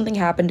 What if something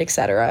happened,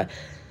 etc.?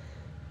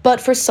 But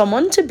for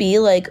someone to be,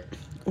 like,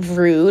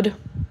 rude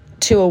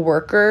to a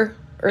worker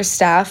or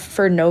staff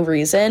for no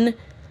reason,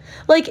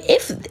 like,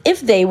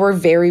 if they were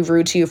very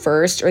rude to you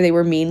first, or they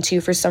were mean to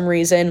you for some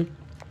reason,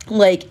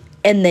 like,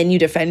 and then you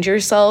defend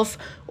yourself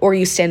or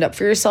you stand up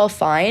for yourself,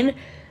 fine.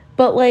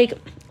 But, like,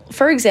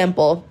 for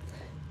example,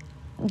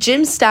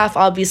 gym staff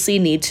obviously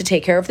need to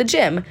take care of the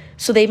gym.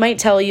 So they might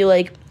tell you,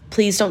 like,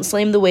 please don't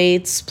slam the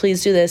weights,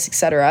 please do this,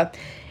 etc.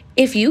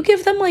 If you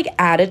give them, like,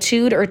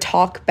 attitude or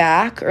talk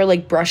back or,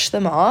 like, brush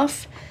them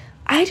off,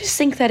 I just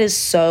think that is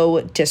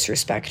so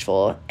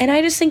disrespectful. And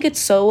I just think it's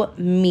so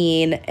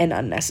mean and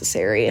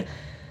unnecessary.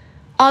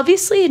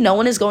 Obviously, no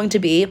one is going to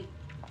be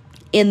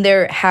in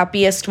their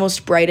happiest,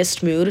 most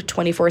brightest mood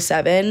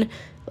 24/7,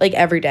 like,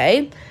 every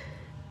day.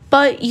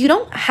 But you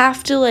don't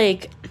have to,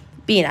 like,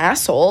 be an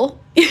asshole,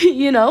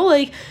 you know?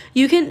 Like,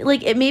 you can,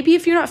 like, maybe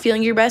if you're not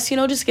feeling your best, you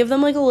know, just give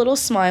them, like, a little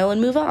smile and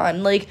move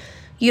on. Like,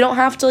 you don't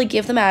have to, like,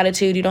 give them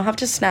attitude. You don't have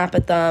to snap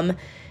at them.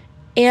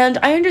 And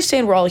I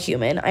understand we're all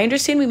human. I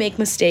understand we make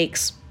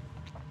mistakes.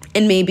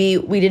 And maybe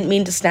we didn't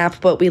mean to snap,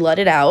 but we let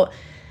it out.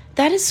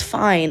 That is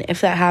fine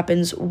if that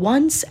happens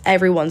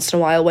every once in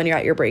a while when you're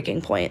at your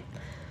breaking point.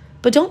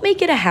 But don't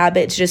make it a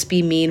habit to just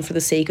be mean for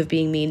the sake of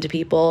being mean to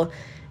people.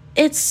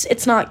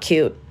 It's not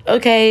cute,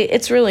 okay?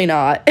 It's really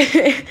not.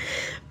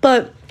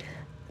 But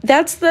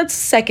that's the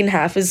second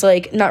half, is,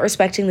 like, not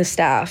respecting the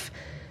staff.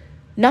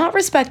 Not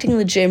respecting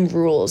the gym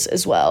rules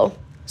as well.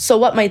 So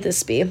what might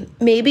this be?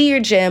 Maybe your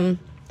gym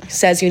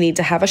says you need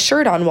to have a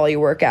shirt on while you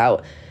work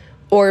out.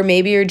 Or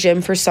maybe your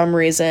gym, for some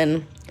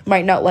reason,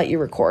 might not let you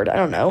record. I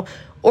don't know.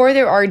 Or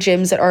there are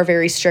gyms that are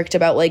very strict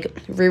about, like,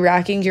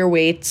 re-racking your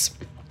weights,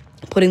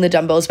 putting the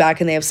dumbbells back,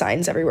 and they have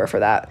signs everywhere for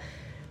that.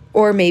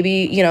 Or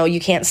maybe, you know,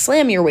 you can't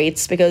slam your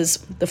weights because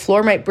the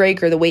floor might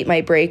break or the weight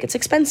might break. It's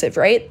expensive,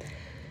 right?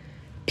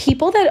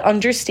 People that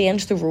understand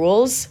the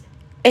rules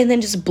and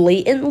then just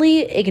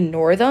blatantly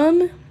ignore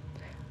them,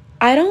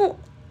 I don't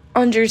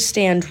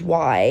understand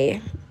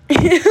why.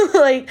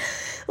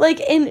 like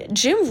in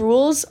gym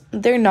rules,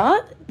 they're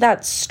not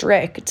that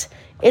strict.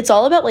 It's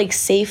all about, like,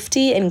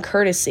 safety and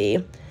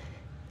courtesy.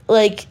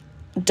 Like,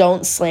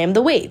 don't slam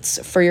the weights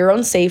for your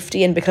own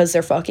safety and because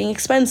they're fucking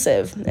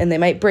expensive and they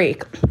might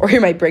break, or you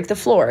might break the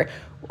floor,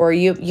 or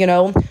you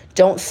know,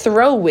 don't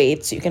throw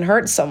weights, you can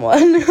hurt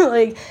someone.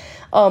 Like,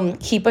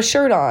 keep a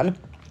shirt on.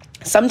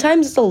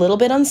 Sometimes it's a little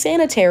bit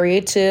unsanitary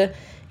to,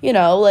 you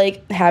know,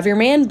 like, have your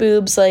man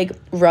boobs, like,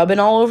 rubbing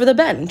all over the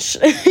bench.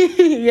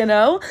 You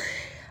know,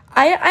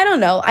 I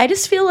don't know. I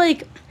just feel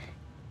like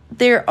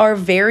there are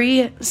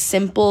very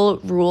simple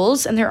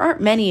rules, and there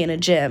aren't many in a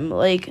gym.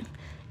 Like,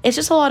 it's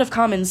just a lot of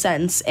common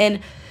sense, and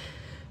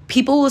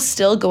people will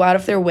still go out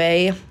of their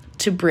way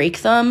to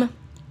break them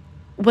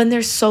when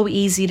they're so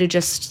easy to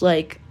just,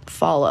 like,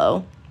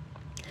 follow.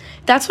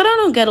 That's what I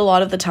don't get a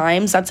lot of the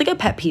times. That's, like, a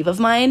pet peeve of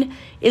mine,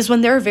 is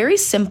when there are very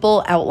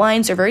simple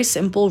outlines or very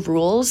simple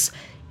rules,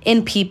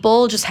 and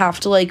people just have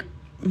to, like,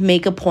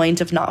 make a point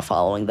of not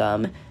following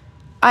them.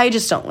 I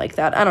just don't like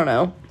that. I don't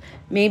know.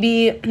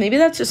 Maybe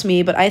that's just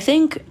me, but I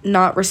think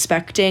not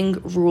respecting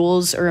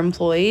rules or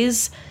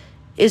employees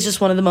is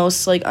just one of the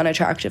most, like,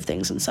 unattractive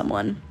things in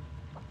someone.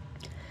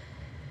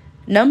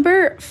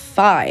 Number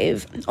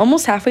 5,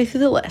 almost halfway through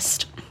the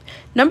list.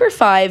 Number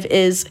 5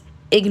 is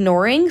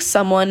ignoring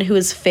someone who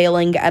is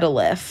failing at a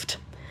lift.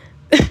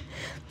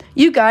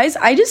 You guys,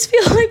 I just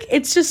feel like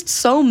it's just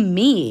so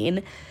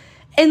mean.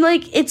 And,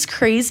 like, it's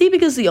crazy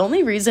because the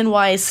only reason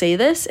why I say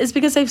this is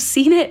because I've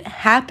seen it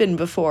happen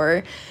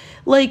before.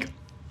 Like,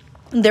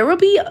 there will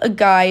be a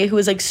guy who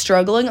is, like,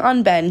 struggling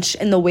on bench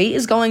and the weight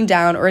is going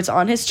down, or it's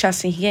on his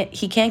chest and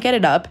he can't get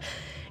it up,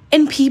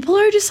 and people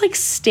are just, like,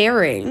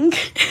 staring.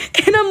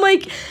 And I'm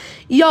like,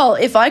 y'all,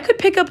 if I could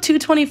pick up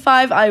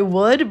 225, I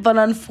would, but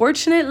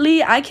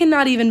unfortunately, I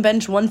cannot even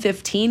bench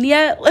 115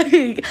 yet.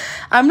 Like,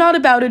 I'm not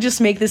about to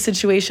just make this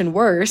situation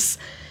worse.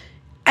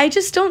 I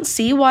just don't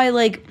see why,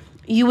 like,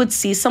 you would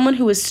see someone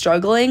who is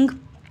struggling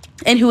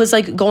and who is,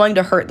 like, going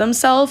to hurt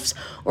themselves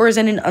or is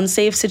in an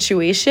unsafe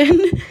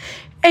situation,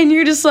 and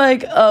you're just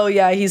like, oh,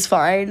 yeah, he's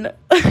fine.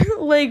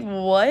 Like,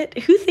 what?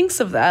 Who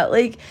thinks of that?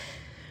 Like,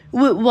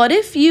 what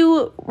if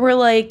you were,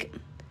 like,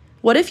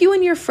 what if you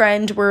and your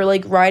friend were,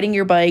 like, riding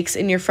your bikes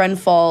and your friend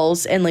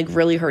falls and, like,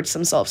 really hurts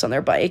themselves on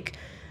their bike?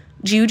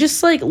 Do you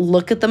just, like,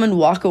 look at them and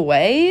walk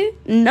away?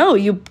 No,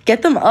 you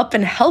get them up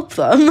and help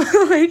them.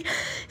 Like,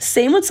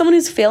 same with someone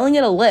who's failing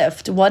at a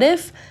lift. What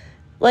if,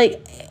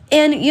 like,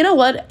 and you know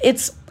what?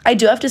 I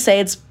do have to say,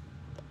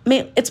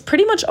 it's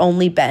pretty much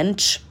only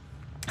bench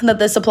that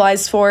this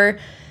applies for.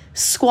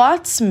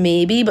 Squats,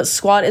 maybe, but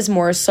squat is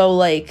more so,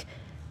 like,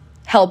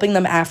 helping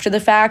them after the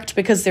fact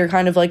because they're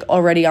kind of like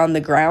already on the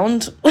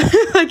ground,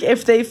 like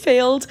if they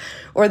failed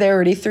or they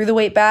already threw the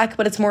weight back,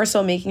 but it's more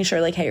so making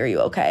sure like, hey, are you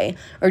okay?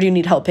 Or do you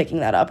need help picking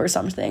that up or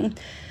something?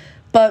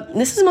 But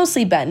this is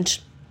mostly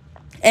bench,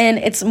 and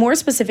it's more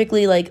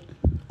specifically like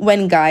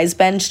when guys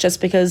bench, just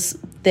because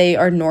they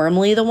are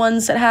normally the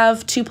ones that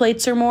have 2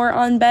 plates or more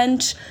on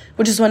bench,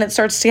 which is when it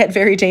starts to get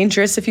very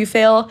dangerous if you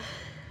fail.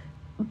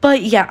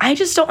 But yeah, I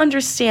just don't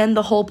understand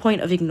the whole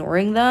point of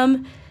ignoring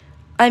them.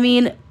 I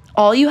mean,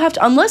 all you have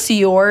to, unless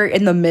you're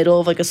in the middle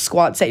of like a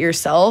squat set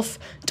yourself,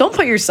 don't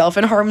put yourself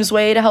in harm's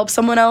way to help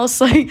someone else.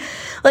 Like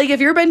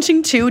if you're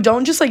benching 2,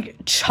 don't just like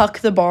chuck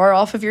the bar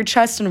off of your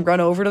chest and run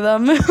over to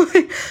them.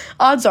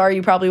 Odds are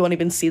you probably won't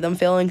even see them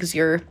failing because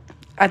you're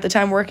at the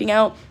time working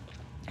out.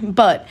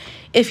 But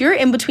if you're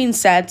in between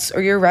sets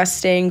or you're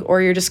resting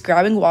or you're just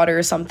grabbing water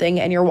or something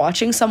and you're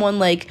watching someone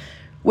like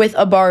with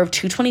a bar of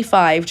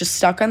 225 just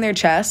stuck on their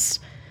chest,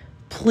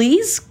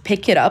 please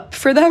pick it up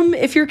for them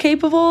if you're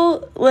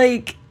capable.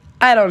 Like,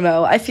 I don't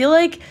know. I feel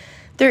like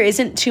there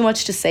isn't too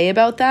much to say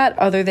about that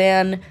other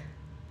than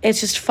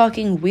it's just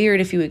fucking weird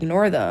if you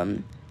ignore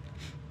them.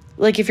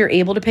 Like, if you're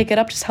able to pick it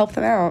up, just help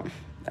them out.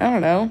 I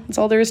don't know. That's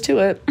all there is to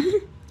it.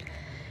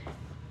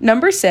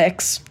 Number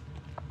 6.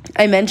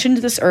 I mentioned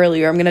this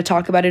earlier. I'm going to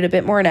talk about it a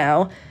bit more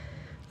now.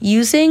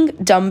 Using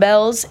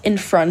dumbbells in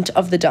front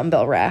of the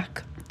dumbbell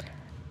rack.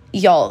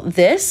 Y'all,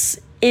 this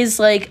is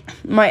like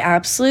my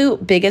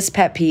absolute biggest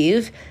pet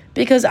peeve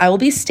because I will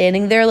be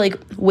standing there like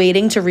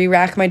waiting to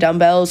re-rack my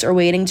dumbbells or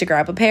waiting to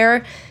grab a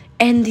pair,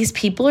 and these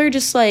people are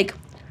just like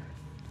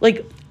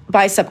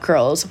bicep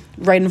curls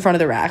right in front of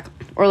the rack,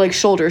 or like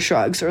shoulder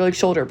shrugs or like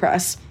shoulder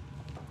press.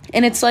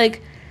 And it's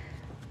like,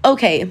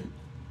 okay,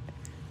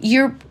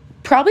 you're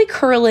probably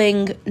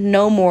curling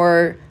no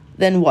more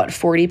than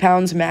 40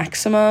 pounds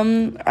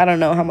maximum. I don't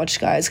know how much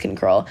guys can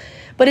curl,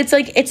 but it's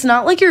like, it's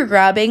not like you're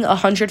grabbing a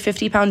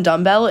 150-pound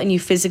dumbbell and you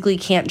physically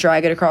can't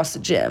drag it across the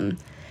gym.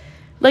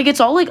 Like, it's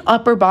all like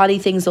upper body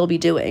things they'll be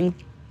doing.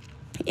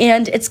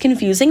 And it's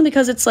confusing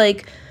because it's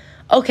like,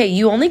 okay,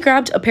 you only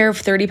grabbed a pair of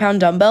 30-pound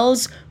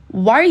dumbbells.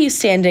 Why are you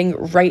standing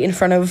right in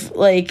front of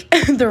like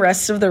the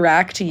rest of the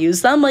rack to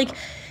use them? Like,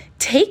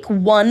 take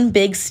one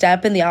big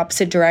step in the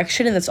opposite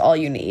direction and that's all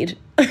you need.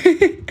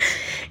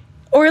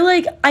 Or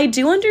like, I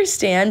do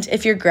understand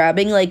if you're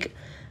grabbing like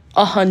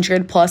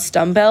 100+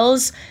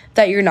 dumbbells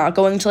that you're not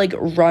going to like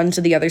run to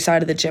the other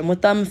side of the gym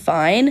with them,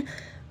 fine.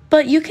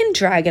 But you can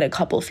drag it a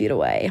couple feet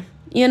away,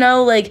 you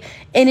know, like,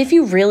 and if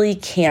you really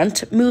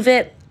can't move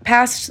it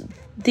past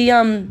the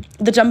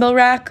dumbbell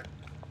rack,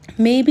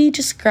 maybe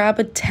just grab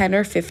a 10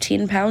 or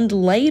 15 pound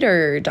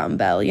lighter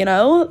dumbbell, you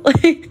know?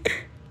 Like,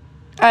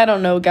 I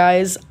don't know,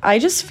 guys. I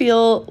just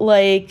feel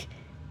like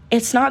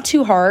it's not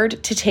too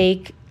hard to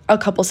take a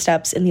couple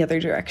steps in the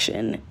other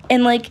direction.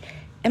 And like,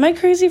 am I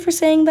crazy for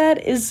saying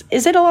that? Is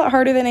it a lot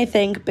harder than I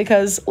think?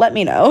 Because let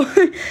me know.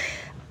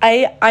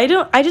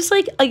 I just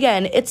like,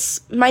 again,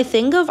 it's my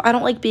thing of I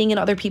don't like being in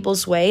other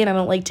people's way and I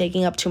don't like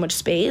taking up too much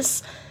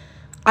space.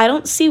 I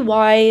don't see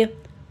why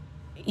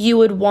you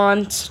would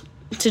want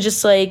to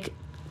just like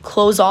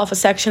close off a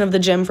section of the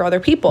gym for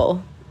other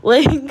people.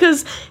 Like,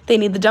 because they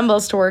need the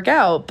dumbbells to work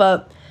out,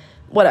 but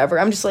whatever.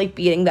 I'm just like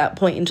beating that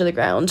point into the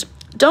ground.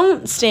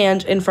 Don't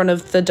stand in front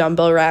of the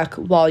dumbbell rack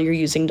while you're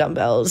using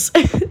dumbbells,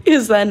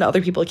 because then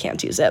other people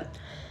can't use it.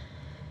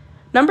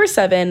 Number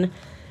 7,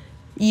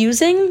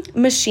 using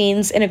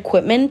machines and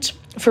equipment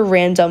for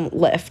random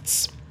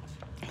lifts.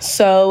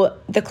 So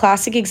the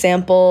classic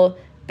example,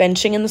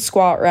 benching in the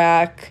squat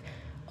rack.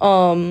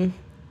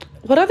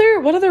 What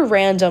other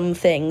random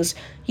things?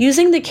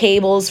 Using the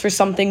cables for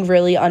something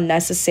really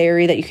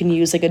unnecessary that you can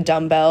use like a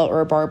dumbbell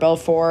or a barbell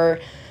for.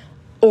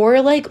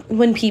 Or like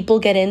when people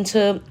get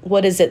into,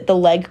 the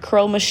leg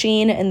curl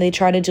machine and they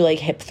try to do like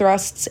hip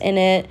thrusts in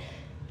it.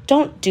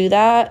 Don't do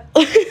that,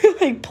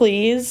 like,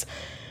 please.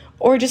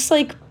 Or just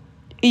like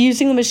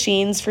using the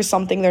machines for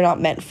something they're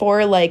not meant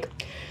for, like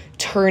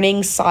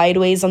turning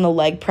sideways on the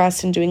leg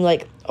press and doing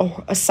like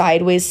a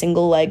sideways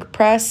single leg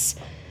press.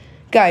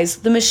 Guys,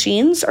 the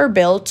machines are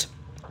built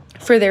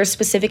for their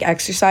specific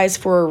exercise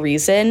for a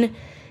reason,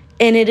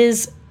 and it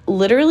is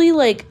literally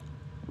like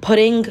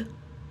putting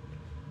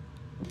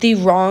the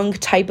wrong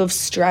type of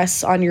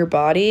stress on your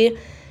body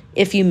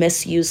if you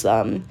misuse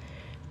them.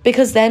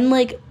 Because then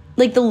like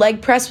the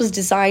leg press was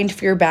designed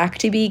for your back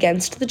to be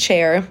against the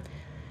chair,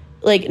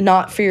 like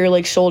not for your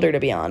like shoulder to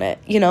be on it,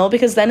 you know,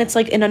 because then it's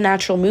like an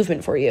unnatural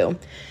movement for you and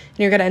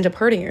you're going to end up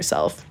hurting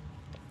yourself.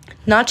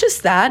 Not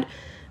just that,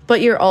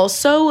 but you're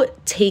also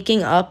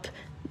taking up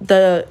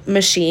the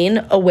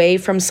machine away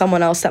from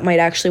someone else that might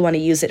actually want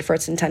to use it for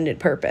its intended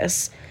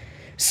purpose.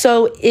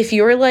 So if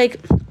you're like,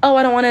 oh,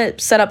 I don't want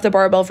to set up the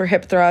barbell for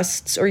hip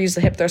thrusts or use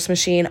the hip thrust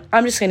machine,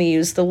 I'm just going to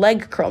use the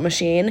leg curl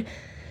machine.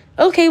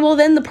 Okay, well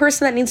then the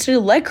person that needs to do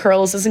leg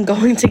curls isn't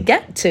going to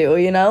get to,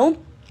 you know?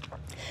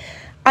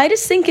 I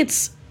just think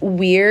it's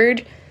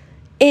weird.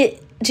 Do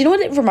you know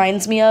what it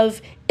reminds me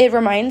of? It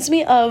reminds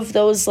me of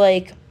those,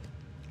 like,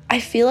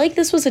 I feel like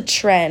this was a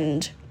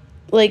trend,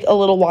 like, a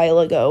little while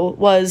ago,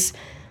 was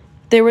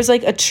there was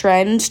like a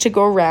trend to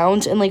go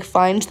around and like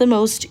find the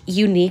most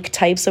unique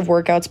types of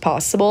workouts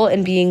possible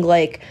and being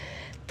like,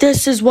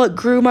 this is what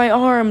grew my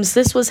arms,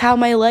 this was how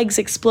my legs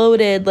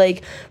exploded,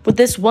 like with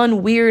this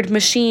one weird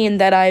machine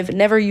that I've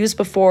never used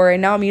before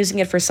and now I'm using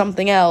it for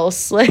something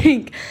else.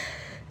 Like,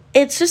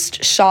 it's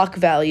just shock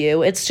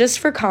value. It's just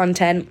for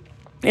content.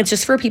 It's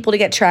just for people to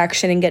get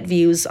traction and get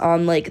views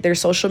on like their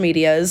social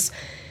medias.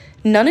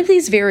 None of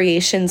these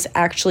variations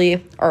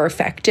actually are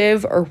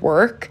effective or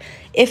work.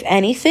 If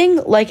anything,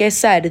 like I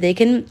said, they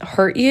can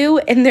hurt you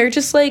and they're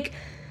just like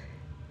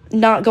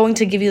not going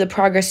to give you the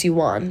progress you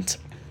want.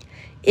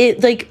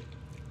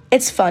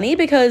 It's funny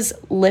because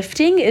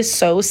lifting is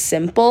so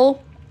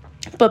simple,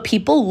 but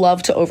people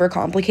love to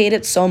overcomplicate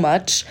it so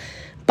much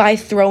by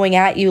throwing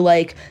at you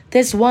like,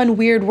 this one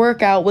weird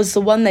workout was the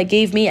one that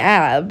gave me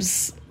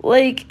abs.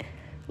 Like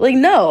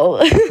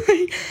no.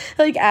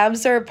 Like,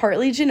 abs are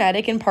partly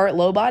genetic and part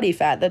low body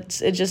fat.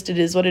 It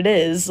is what it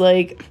is.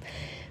 Like,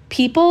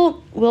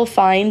 people will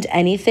find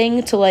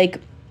anything to like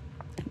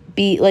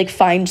be like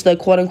find the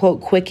quote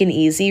unquote quick and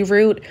easy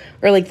route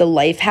or like the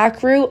life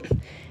hack route.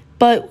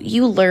 But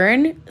you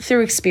learn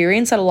through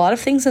experience that a lot of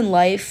things in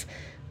life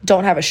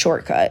don't have a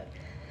shortcut.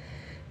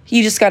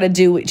 You just got to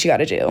do what you got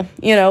to do.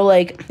 You know,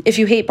 like, if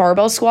you hate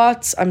barbell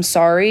squats, I'm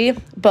sorry,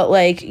 but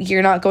like,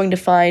 you're not going to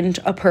find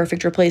a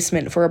perfect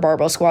replacement for a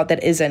barbell squat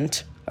that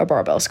isn't a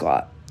barbell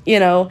squat. You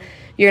know,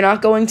 you're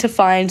not going to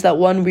find that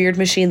one weird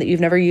machine that you've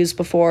never used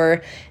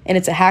before and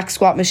it's a hack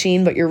squat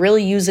machine, but you're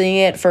really using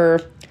it for,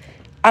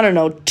 I don't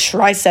know,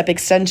 tricep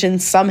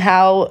extensions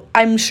somehow.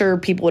 I'm sure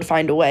people would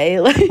find a way.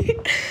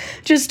 Like,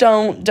 just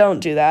don't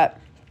do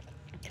that.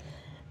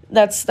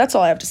 That's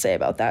all I have to say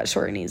about that,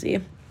 short and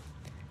easy.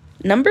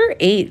 Number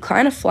 8,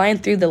 kind of flying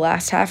through the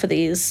last half of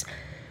these.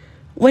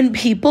 When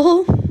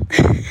people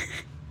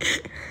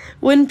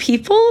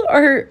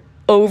are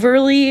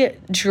overly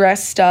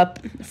dressed up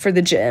for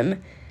the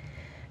gym,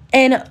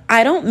 and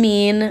I don't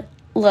mean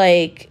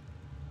like,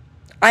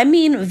 I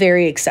mean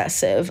very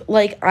excessive.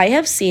 Like, I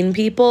have seen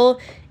people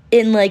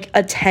in like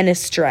a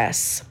tennis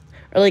dress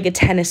or like a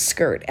tennis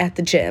skirt at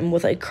the gym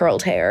with like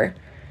curled hair.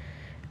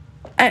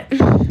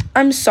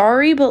 I'm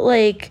sorry, but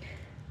like,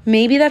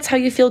 maybe that's how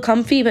you feel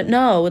comfy, but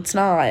no, it's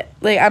not.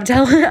 Like,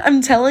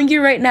 I'm telling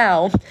you right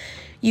now,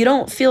 you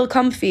don't feel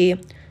comfy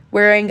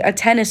wearing a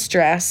tennis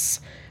dress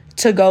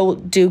to go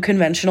do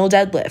conventional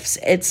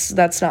deadlifts.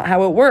 That's not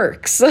how it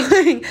works.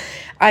 Like,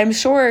 I'm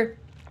sure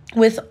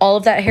with all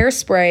of that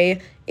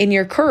hairspray in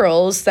your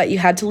curls that you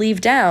had to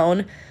leave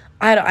down,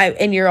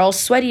 and you're all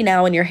sweaty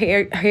now and your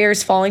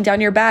hair's falling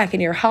down your back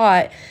and you're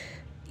hot,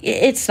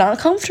 it's not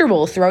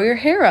comfortable. Throw your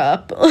hair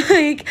up.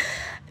 Like,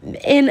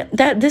 and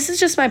this is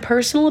just my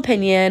personal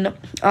opinion.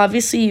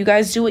 Obviously, you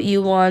guys do what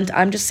you want.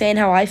 I'm just saying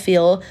how I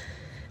feel.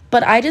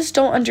 But I just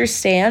don't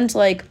understand,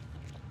 like,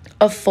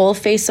 a full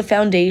face of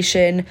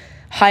foundation,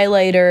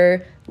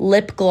 highlighter,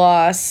 lip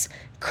gloss,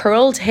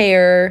 curled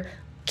hair,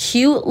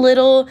 cute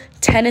little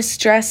tennis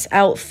dress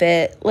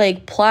outfit,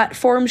 like,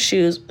 platform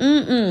shoes.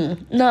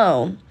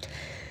 No.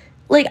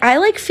 Like, I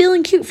like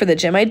feeling cute for the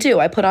gym. I do.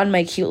 I put on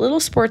my cute little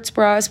sports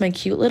bras, my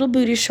cute little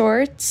booty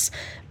shorts,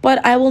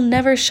 but I will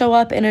never show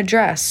up in a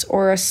dress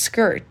or a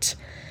skirt.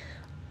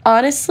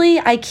 Honestly,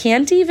 I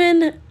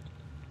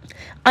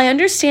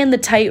understand the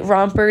tight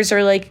rompers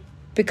are like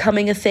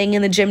becoming a thing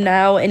in the gym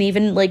now, and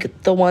even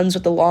like the ones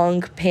with the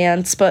long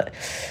pants, but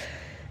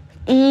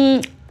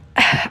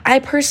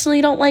I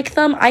personally don't like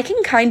them. I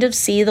can kind of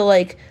see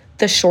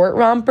the short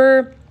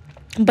romper,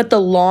 but the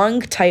long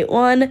tight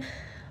one,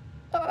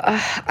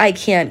 I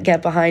can't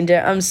get behind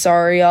it. I'm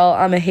sorry, y'all.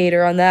 I'm a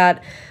hater on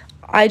that.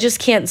 I just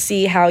can't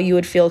see how you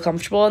would feel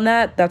comfortable in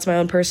that. That's my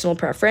own personal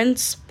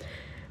preference.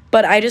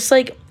 But I just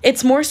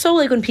it's more so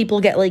like when people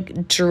get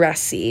like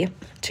dressy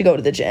to go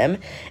to the gym,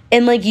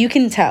 and like you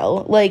can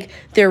tell like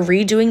they're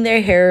redoing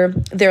their hair,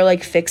 they're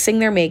like fixing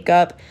their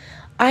makeup.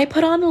 I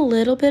put on a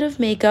little bit of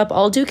makeup.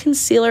 I'll do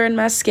concealer and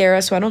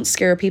mascara so I don't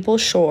scare people,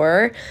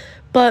 sure,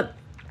 but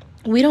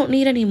we don't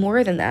need any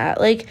more than that.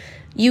 Like,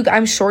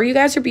 I'm sure you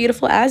guys are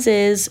beautiful as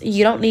is.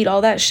 You don't need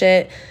all that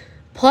shit.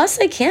 Plus,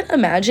 I can't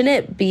imagine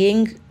it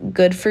being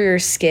good for your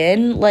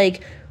skin,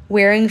 like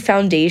wearing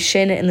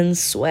foundation and then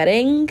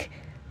sweating.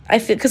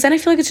 Because then I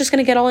feel like it's just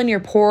going to get all in your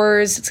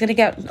pores. It's going to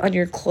get on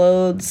your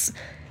clothes.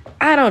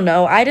 I don't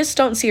know. I just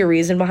don't see a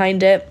reason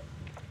behind it.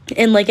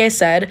 And like I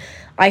said,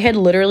 I had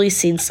literally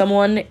seen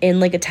someone in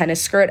like a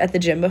tennis skirt at the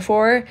gym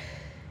before,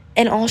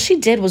 and all she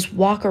did was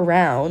walk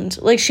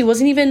around. Like, she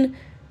wasn't even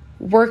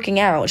working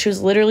out. She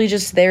was literally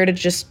just there to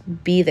just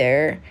be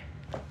there.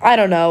 I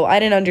don't know. I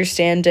didn't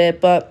understand it,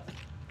 but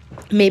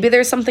maybe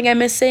there's something I'm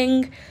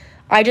missing.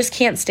 I just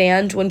can't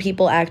stand when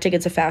people act like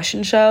it's a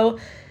fashion show.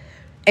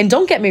 And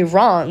don't get me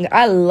wrong,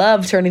 I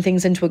love turning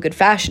things into a good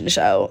fashion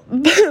show,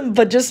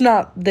 but just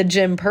not the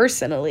gym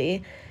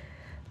personally.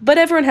 But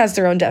everyone has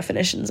their own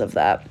definitions of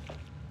that.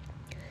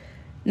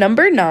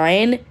 Number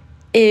 9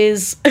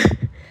 is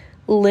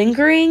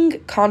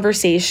lingering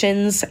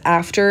conversations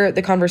after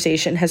the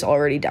conversation has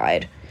already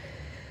died.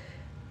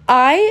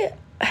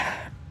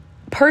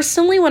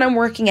 personally, when I'm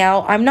working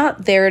out, I'm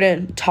not there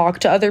to talk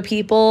to other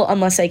people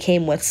unless I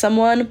came with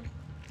someone.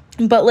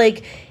 But,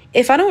 like,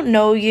 if I don't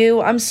know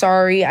you, I'm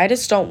sorry. I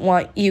just don't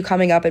want you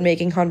coming up and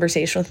making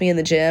conversation with me in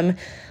the gym.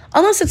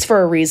 Unless it's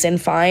for a reason,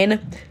 fine.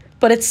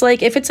 But it's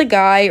like, if it's a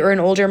guy or an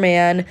older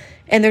man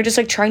and they're just,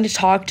 like, trying to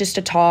talk just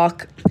to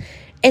talk,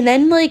 and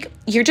then, like,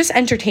 you're just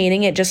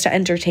entertaining it just to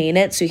entertain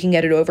it so you can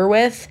get it over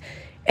with,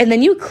 and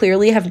then you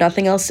clearly have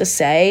nothing else to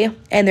say,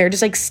 and they're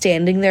just, like,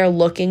 standing there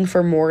looking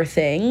for more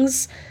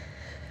things.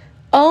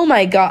 Oh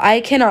my God, I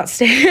cannot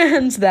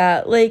stand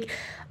that. Like,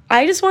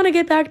 I just want to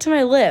get back to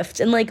my lift.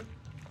 And, like,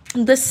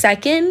 the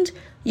second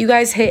you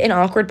guys hit an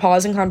awkward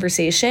pause in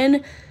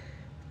conversation,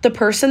 the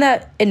person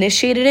that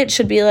initiated it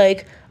should be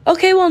like,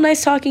 okay, well,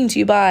 nice talking to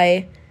you,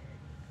 bye.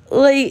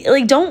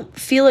 Like, don't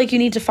feel like you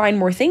need to find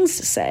more things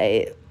to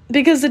say,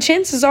 because the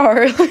chances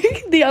are,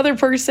 like, the other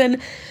person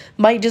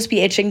might just be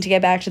itching to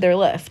get back to their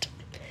lift.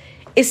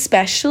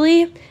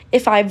 Especially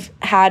if I've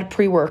had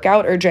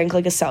pre-workout or drank,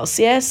 like, a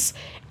Celsius,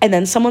 and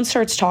then someone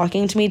starts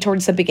talking to me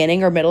towards the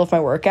beginning or middle of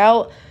my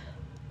workout.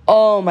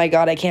 Oh my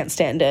God, I can't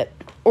stand it.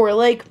 Or,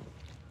 like,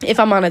 if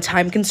I'm on a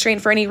time constraint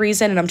for any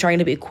reason and I'm trying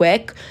to be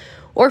quick,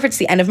 or if it's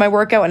the end of my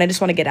workout and I just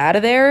want to get out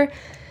of there,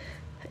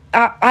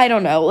 I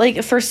don't know.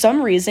 Like, for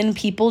some reason,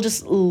 people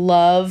just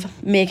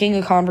love making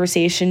a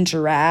conversation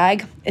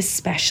drag,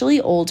 especially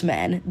old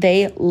men.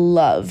 They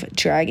love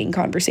dragging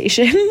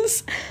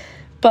conversations.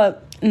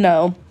 But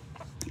no.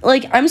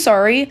 Like, I'm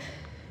sorry.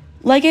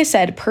 Like I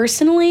said,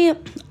 personally,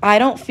 I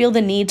don't feel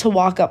the need to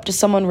walk up to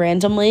someone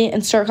randomly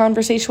and start a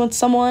conversation with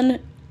someone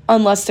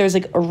unless there's,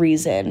 like, a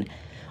reason.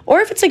 Or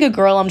if it's, like, a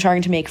girl I'm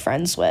trying to make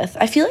friends with.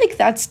 I feel like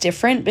that's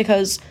different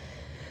because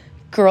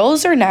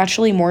girls are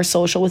naturally more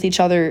social with each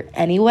other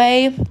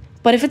anyway.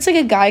 But if it's, like,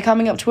 a guy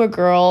coming up to a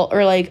girl,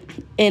 or, like,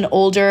 an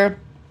older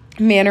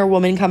man or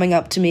woman coming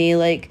up to me,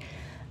 like,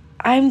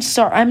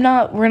 we're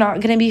not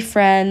gonna be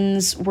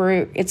friends.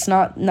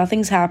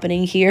 Nothing's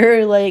happening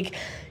here. Like,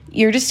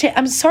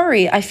 I'm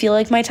sorry. I feel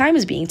like my time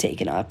is being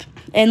taken up.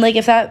 And, like,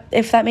 if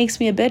that makes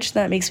me a bitch,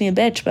 that makes me a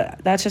bitch.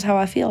 But that's just how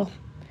I feel.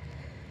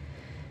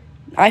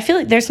 I feel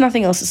like there's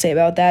nothing else to say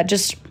about that.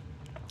 Just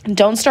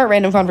don't start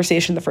random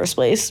conversation in the first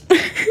place.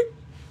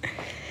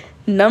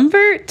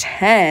 Number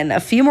 10,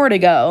 a few more to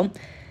go.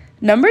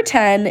 Number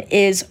 10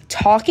 is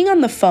talking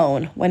on the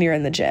phone when you're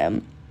in the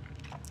gym.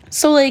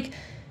 So, like,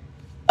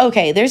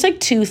 okay, there's,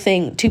 like, two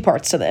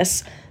parts to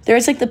this.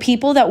 There's, like, the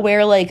people that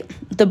wear, like,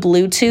 the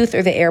Bluetooth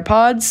or the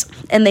AirPods,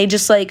 and they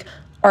just, like,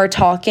 are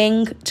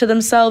talking to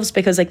themselves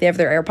because, like, they have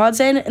their AirPods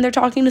in and they're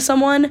talking to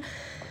someone.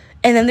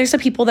 And then there's the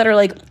people that are,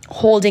 like,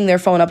 holding their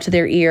phone up to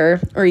their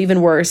ear, or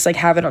even worse, like,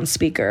 have it on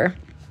speaker.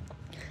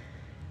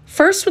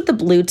 First, with the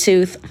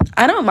Bluetooth,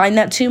 I don't mind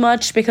that too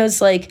much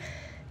because, like,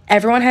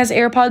 everyone has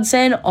AirPods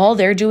in. All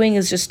they're doing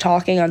is just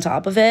talking on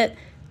top of it.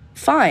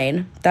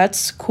 Fine.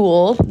 That's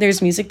cool.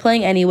 There's music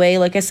playing anyway.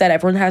 Like I said,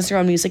 everyone has their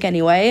own music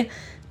anyway.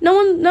 No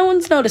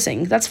one's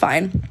noticing. That's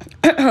fine.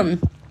 I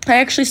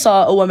actually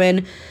saw a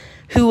woman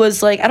who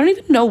was, like, I don't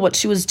even know what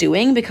she was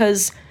doing,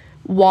 because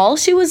while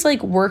she was,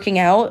 like, working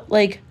out,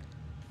 like,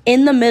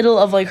 in the middle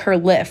of, like, her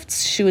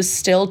lifts, she was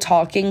still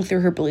talking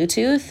through her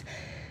Bluetooth.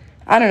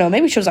 I don't know,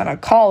 maybe she was on a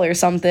call or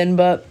something,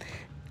 but,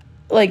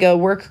 like, a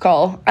work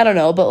call. I don't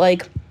know, but,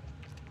 like,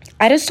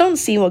 I just don't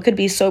see what could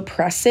be so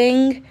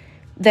pressing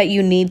that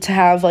you need to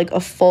have, like, a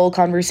full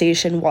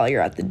conversation while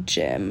you're at the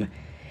gym.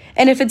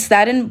 And if it's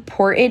that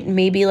important,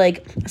 maybe,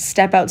 like,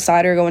 step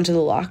outside or go into the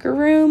locker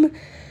room.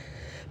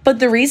 But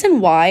the reason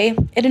why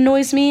it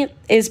annoys me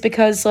is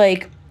because,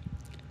 like,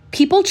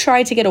 people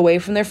try to get away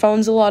from their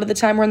phones a lot of the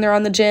time when they're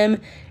on the gym,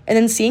 and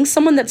then seeing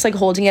someone that's, like,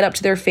 holding it up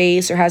to their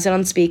face or has it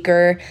on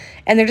speaker,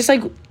 and they're just,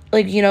 like,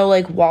 you know,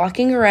 like,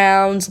 walking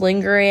around,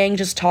 lingering,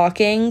 just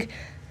talking,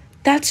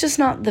 that's just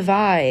not the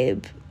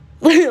vibe.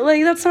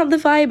 Like, that's not the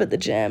vibe at the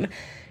gym.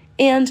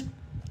 And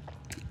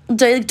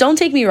don't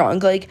take me wrong,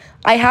 like,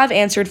 I have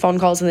answered phone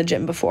calls in the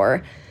gym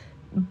before,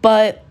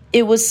 but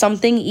it was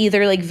something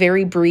either, like,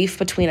 very brief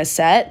between a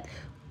set,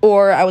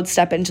 or I would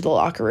step into the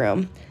locker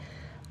room.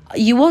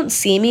 You won't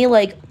see me,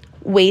 like,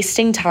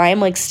 wasting time,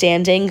 like,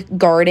 standing,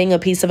 guarding a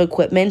piece of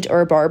equipment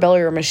or a barbell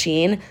or a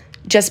machine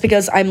just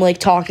because I'm, like,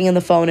 talking on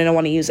the phone and I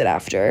want to use it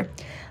after.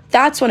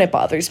 That's when it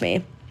bothers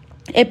me.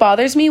 It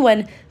bothers me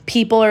when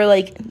people are,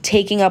 like,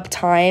 taking up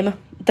time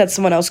that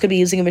someone else could be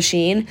using a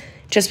machine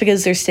just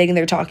because they're staying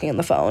there talking on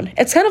the phone.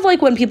 It's kind of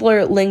like when people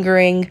are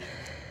lingering,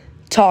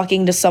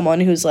 talking to someone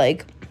who's,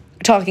 like,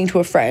 talking to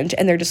a friend,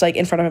 and they're just, like,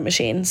 in front of a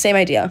machine. Same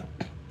idea.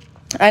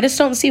 I just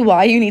don't see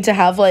why you need to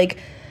have, like,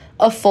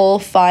 a full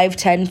 5,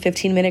 10,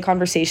 15-minute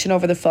conversation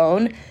over the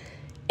phone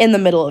in the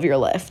middle of your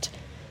lift.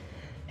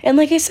 And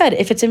like I said,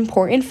 if it's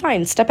important,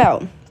 fine, step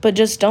out. But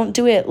just don't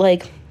do it,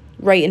 like,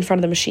 right in front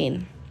of the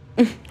machine.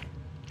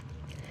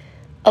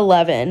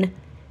 11.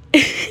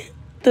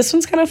 This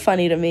one's kind of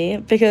funny to me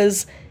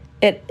because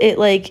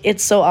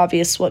it's so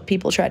obvious what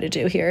people try to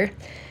do here.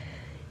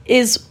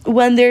 Is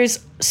when there's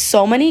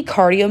so many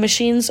cardio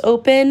machines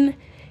open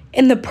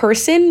and the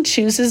person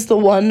chooses the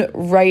one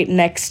right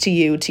next to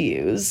you to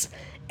use,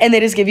 and they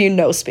just give you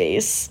no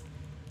space.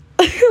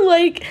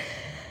 Like,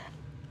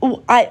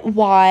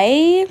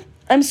 why?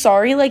 I'm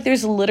sorry, like,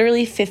 there's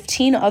literally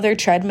 15 other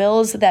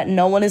treadmills that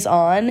no one is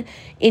on,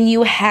 and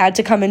you had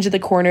to come into the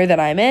corner that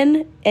I'm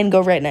in and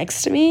go right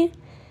next to me?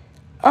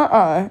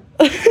 Like,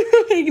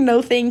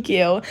 no thank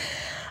you.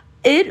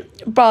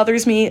 It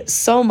bothers me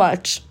so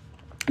much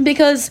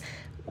because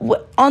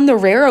on the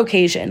rare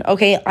occasion,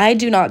 okay, I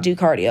do not do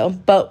cardio,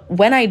 but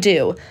when I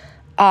do,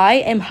 I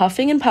am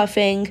huffing and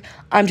puffing.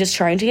 I'm just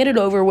trying to get it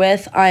over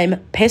with. I'm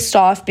pissed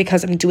off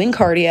because I'm doing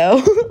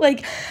cardio.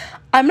 Like,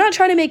 I'm not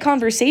trying to make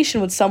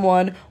conversation with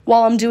someone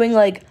while I'm doing,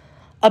 like,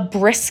 a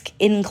brisk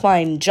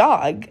incline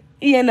jog,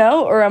 you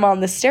know, or I'm on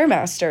the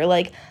Stairmaster.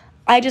 Like,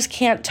 I just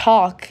can't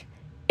talk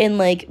and,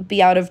 like,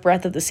 be out of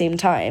breath at the same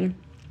time.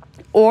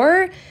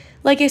 Or,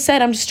 like I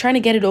said, I'm just trying to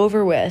get it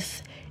over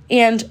with.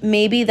 And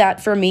maybe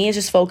that for me is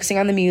just focusing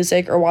on the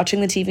music or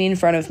watching the TV in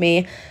front of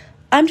me.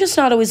 I'm just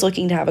not always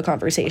looking to have a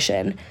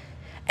conversation.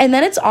 And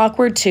then it's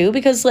awkward too,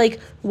 because, like,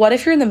 what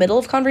if you're in the middle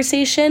of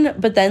conversation,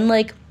 but then,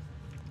 like,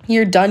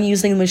 you're done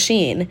using the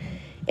machine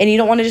and you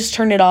don't want to just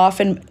turn it off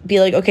and be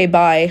like, okay,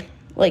 bye,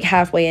 like,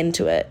 halfway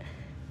into it.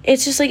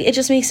 It's just, like, it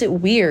just makes it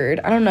weird.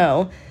 I don't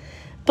know.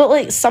 But,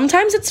 like,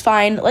 sometimes it's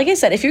fine. Like I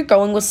said, if you're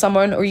going with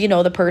someone or you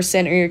know the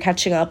person or you're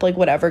catching up, like,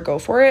 whatever, go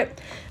for it.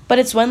 But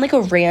it's when, like,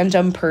 a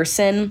random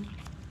person,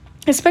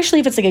 especially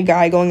if it's, like, a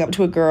guy going up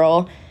to a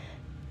girl,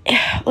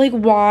 like,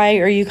 why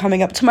are you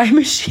coming up to my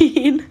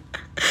machine?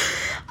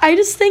 I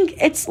just think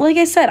it's, like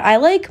I said, I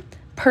like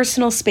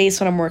personal space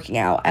when I'm working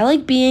out. I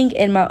like being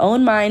in my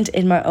own mind,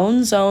 in my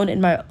own zone,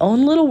 in my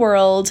own little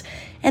world.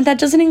 And that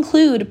doesn't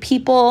include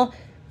people,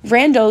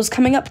 randos,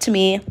 coming up to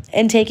me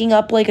and taking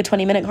up, like, a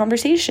 20-minute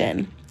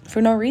conversation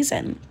for no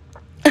reason.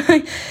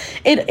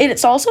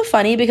 It's also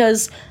funny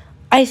because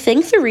I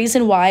think the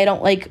reason why I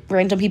don't like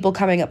random people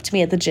coming up to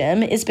me at the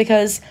gym is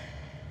because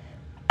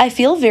I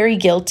feel very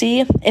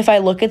guilty if I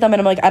look at them and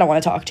I'm like, I don't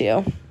want to talk to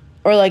you.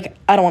 Or, like,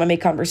 I don't want to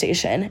make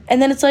conversation.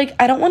 And then it's like,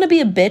 I don't want to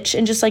be a bitch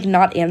and just, like,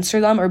 not answer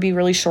them or be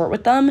really short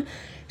with them.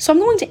 So I'm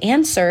going to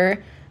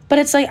answer. But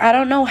it's like, I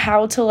don't know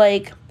how to,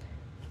 like,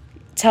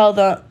 tell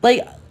them.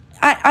 Like,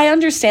 I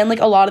understand, like,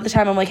 a lot of the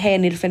time I'm like, hey, I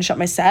need to finish up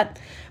my set.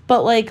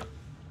 But, like,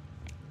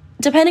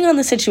 depending on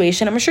the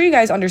situation, I'm sure you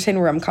guys understand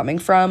where I'm coming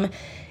from,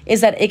 is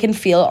that it can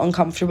feel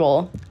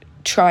uncomfortable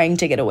trying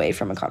to get away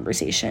from a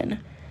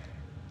conversation.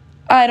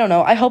 I don't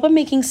know. I hope I'm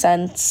making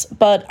sense,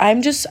 but I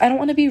don't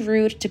want to be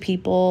rude to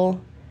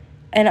people,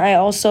 and I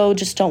also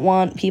just don't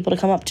want people to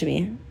come up to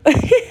me.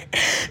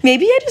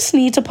 Maybe I just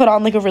need to put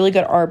on, like, a really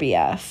good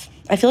RBF.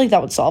 I feel like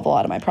that would solve a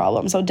lot of my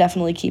problems. I would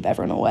definitely keep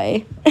everyone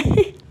away.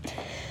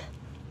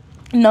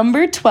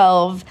 Number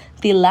 12,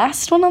 the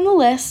last one on the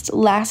list,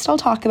 last I'll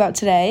talk about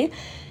today,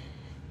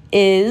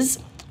 is,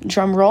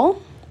 drumroll,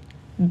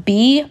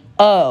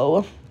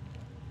 BO.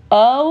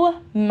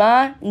 Oh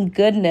my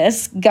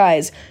goodness,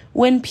 guys,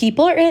 when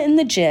people are in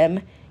the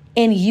gym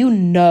and you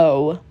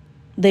know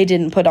they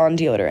didn't put on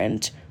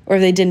deodorant or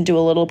they didn't do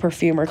a little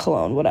perfume or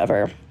cologne,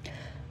 whatever.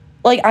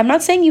 Like, I'm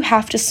not saying you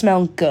have to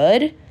smell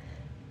good,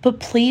 but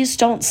please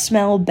don't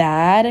smell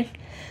bad.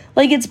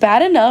 Like, it's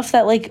bad enough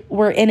that, like,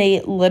 we're in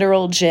a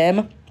literal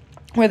gym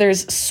where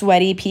there's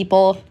sweaty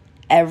people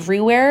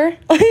everywhere.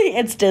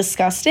 It's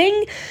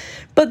disgusting.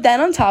 But then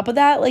on top of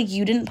that, like,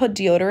 you didn't put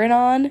deodorant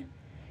on.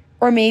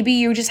 Or maybe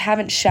you just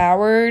haven't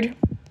showered.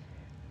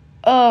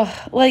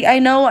 Like, I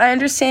know, I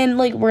understand,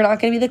 like, we're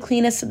not going to be the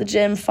cleanest at the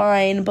gym,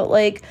 fine. But,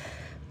 like,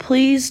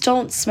 please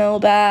don't smell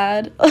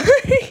bad.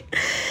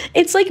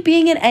 It's like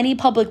being in any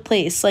public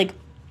place. Like,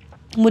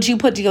 would you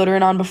put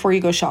deodorant on before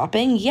you go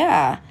shopping?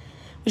 Yeah.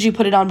 Would you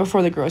put it on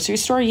before the grocery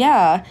store?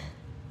 Yeah.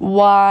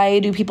 Why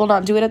do people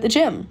not do it at the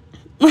gym?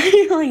 Like,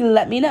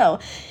 let me know.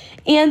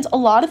 And a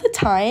lot of the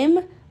time,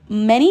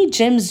 many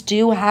gyms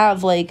do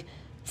have, like,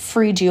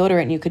 free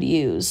deodorant you could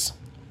use,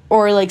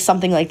 or, like,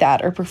 something like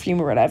that, or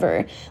perfume or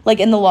whatever, like,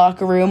 in the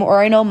locker room. Or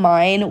I know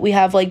mine, we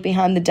have, like,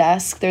 behind the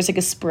desk, there's, like,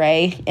 a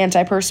spray,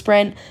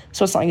 antiperspirant,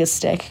 so it's not like a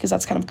stick, because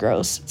that's kind of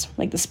gross. It's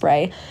like the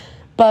spray.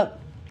 But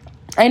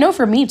I know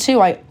for me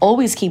too, I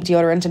always keep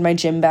deodorant in my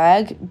gym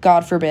bag,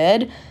 God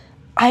forbid.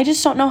 I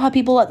just don't know how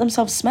people let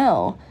themselves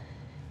smell.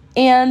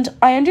 And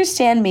I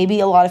understand maybe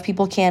a lot of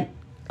people can't,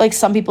 like,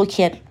 some people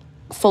can't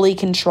fully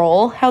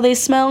control how they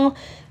smell.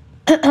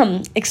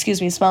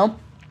 Smell.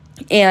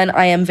 And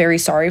I am very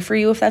sorry for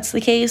you if that's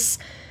the case.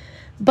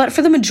 But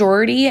for the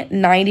majority,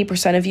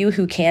 90% of you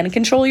who can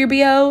control your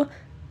BO,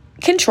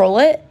 control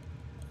it.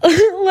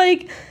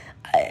 Like,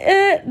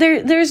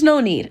 there's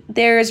no need.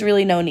 There is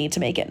really no need to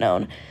make it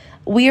known.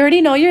 We already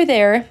know you're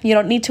there. You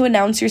don't need to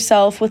announce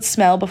yourself with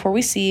smell before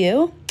we see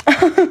you.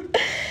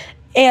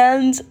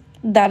 And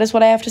that is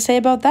what I have to say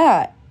about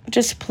that.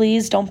 Just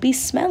please don't be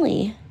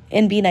smelly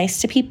and be nice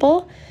to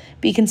people.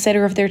 Be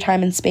considerate of their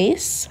time and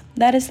space.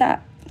 That is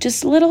that.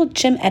 Just a little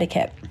gym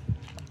etiquette.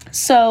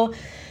 So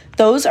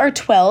those are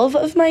 12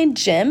 of my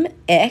gym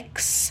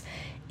icks.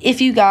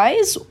 If you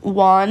guys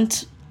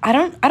want, I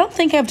don't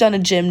think I've done a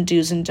gym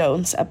do's and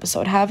don'ts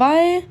episode, have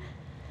I?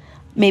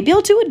 Maybe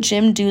I'll do a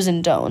gym do's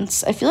and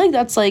don'ts. I feel like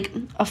that's, like,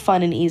 a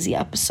fun and easy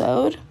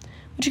episode.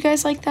 Would you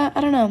guys like that?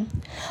 I don't know.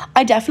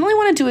 I definitely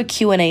want to do a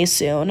Q&A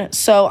soon.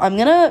 So I'm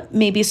going to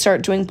maybe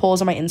start doing polls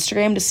on my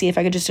Instagram to see if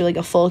I could just do like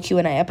a full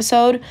Q&A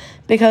episode,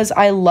 because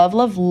I love,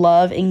 love,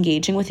 love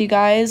engaging with you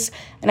guys.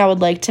 And I would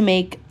like to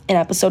make an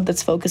episode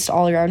that's focused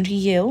all around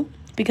you,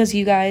 because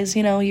you guys,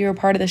 you know, you're a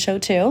part of the show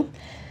too.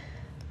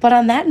 But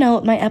on that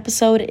note, my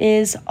episode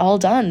is all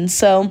done.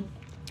 So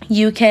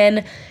you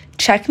can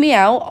check me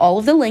out. All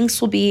of the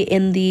links will be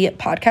in the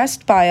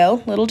podcast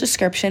bio, little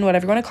description,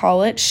 whatever you want to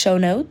call it, show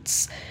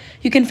notes.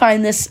 You can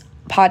find this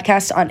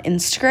podcast on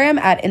Instagram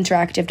at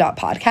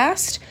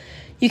interactive.podcast.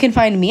 You can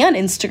find me on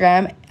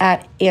Instagram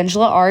at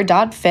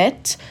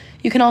angelar.fit.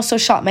 You can also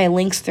shop my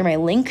links through my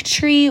link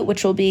tree,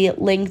 which will be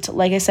linked,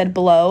 like I said,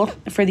 below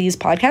for these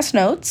podcast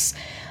notes.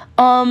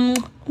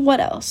 What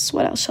else?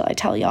 What else shall I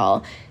tell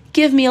y'all?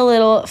 Give me a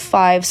little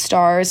 5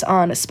 stars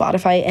on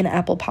Spotify and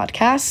Apple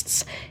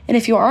Podcasts. And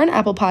if you are on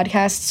Apple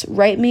Podcasts,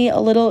 write me a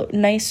little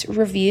nice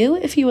review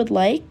if you would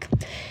like.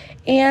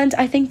 And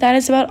I think that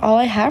is about all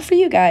I have for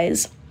you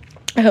guys.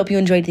 I hope you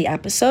enjoyed the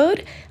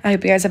episode. I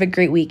hope you guys have a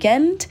great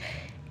weekend.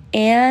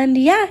 And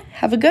yeah,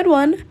 have a good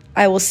one.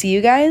 I will see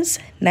you guys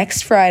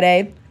next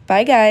Friday.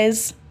 Bye,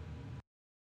 guys.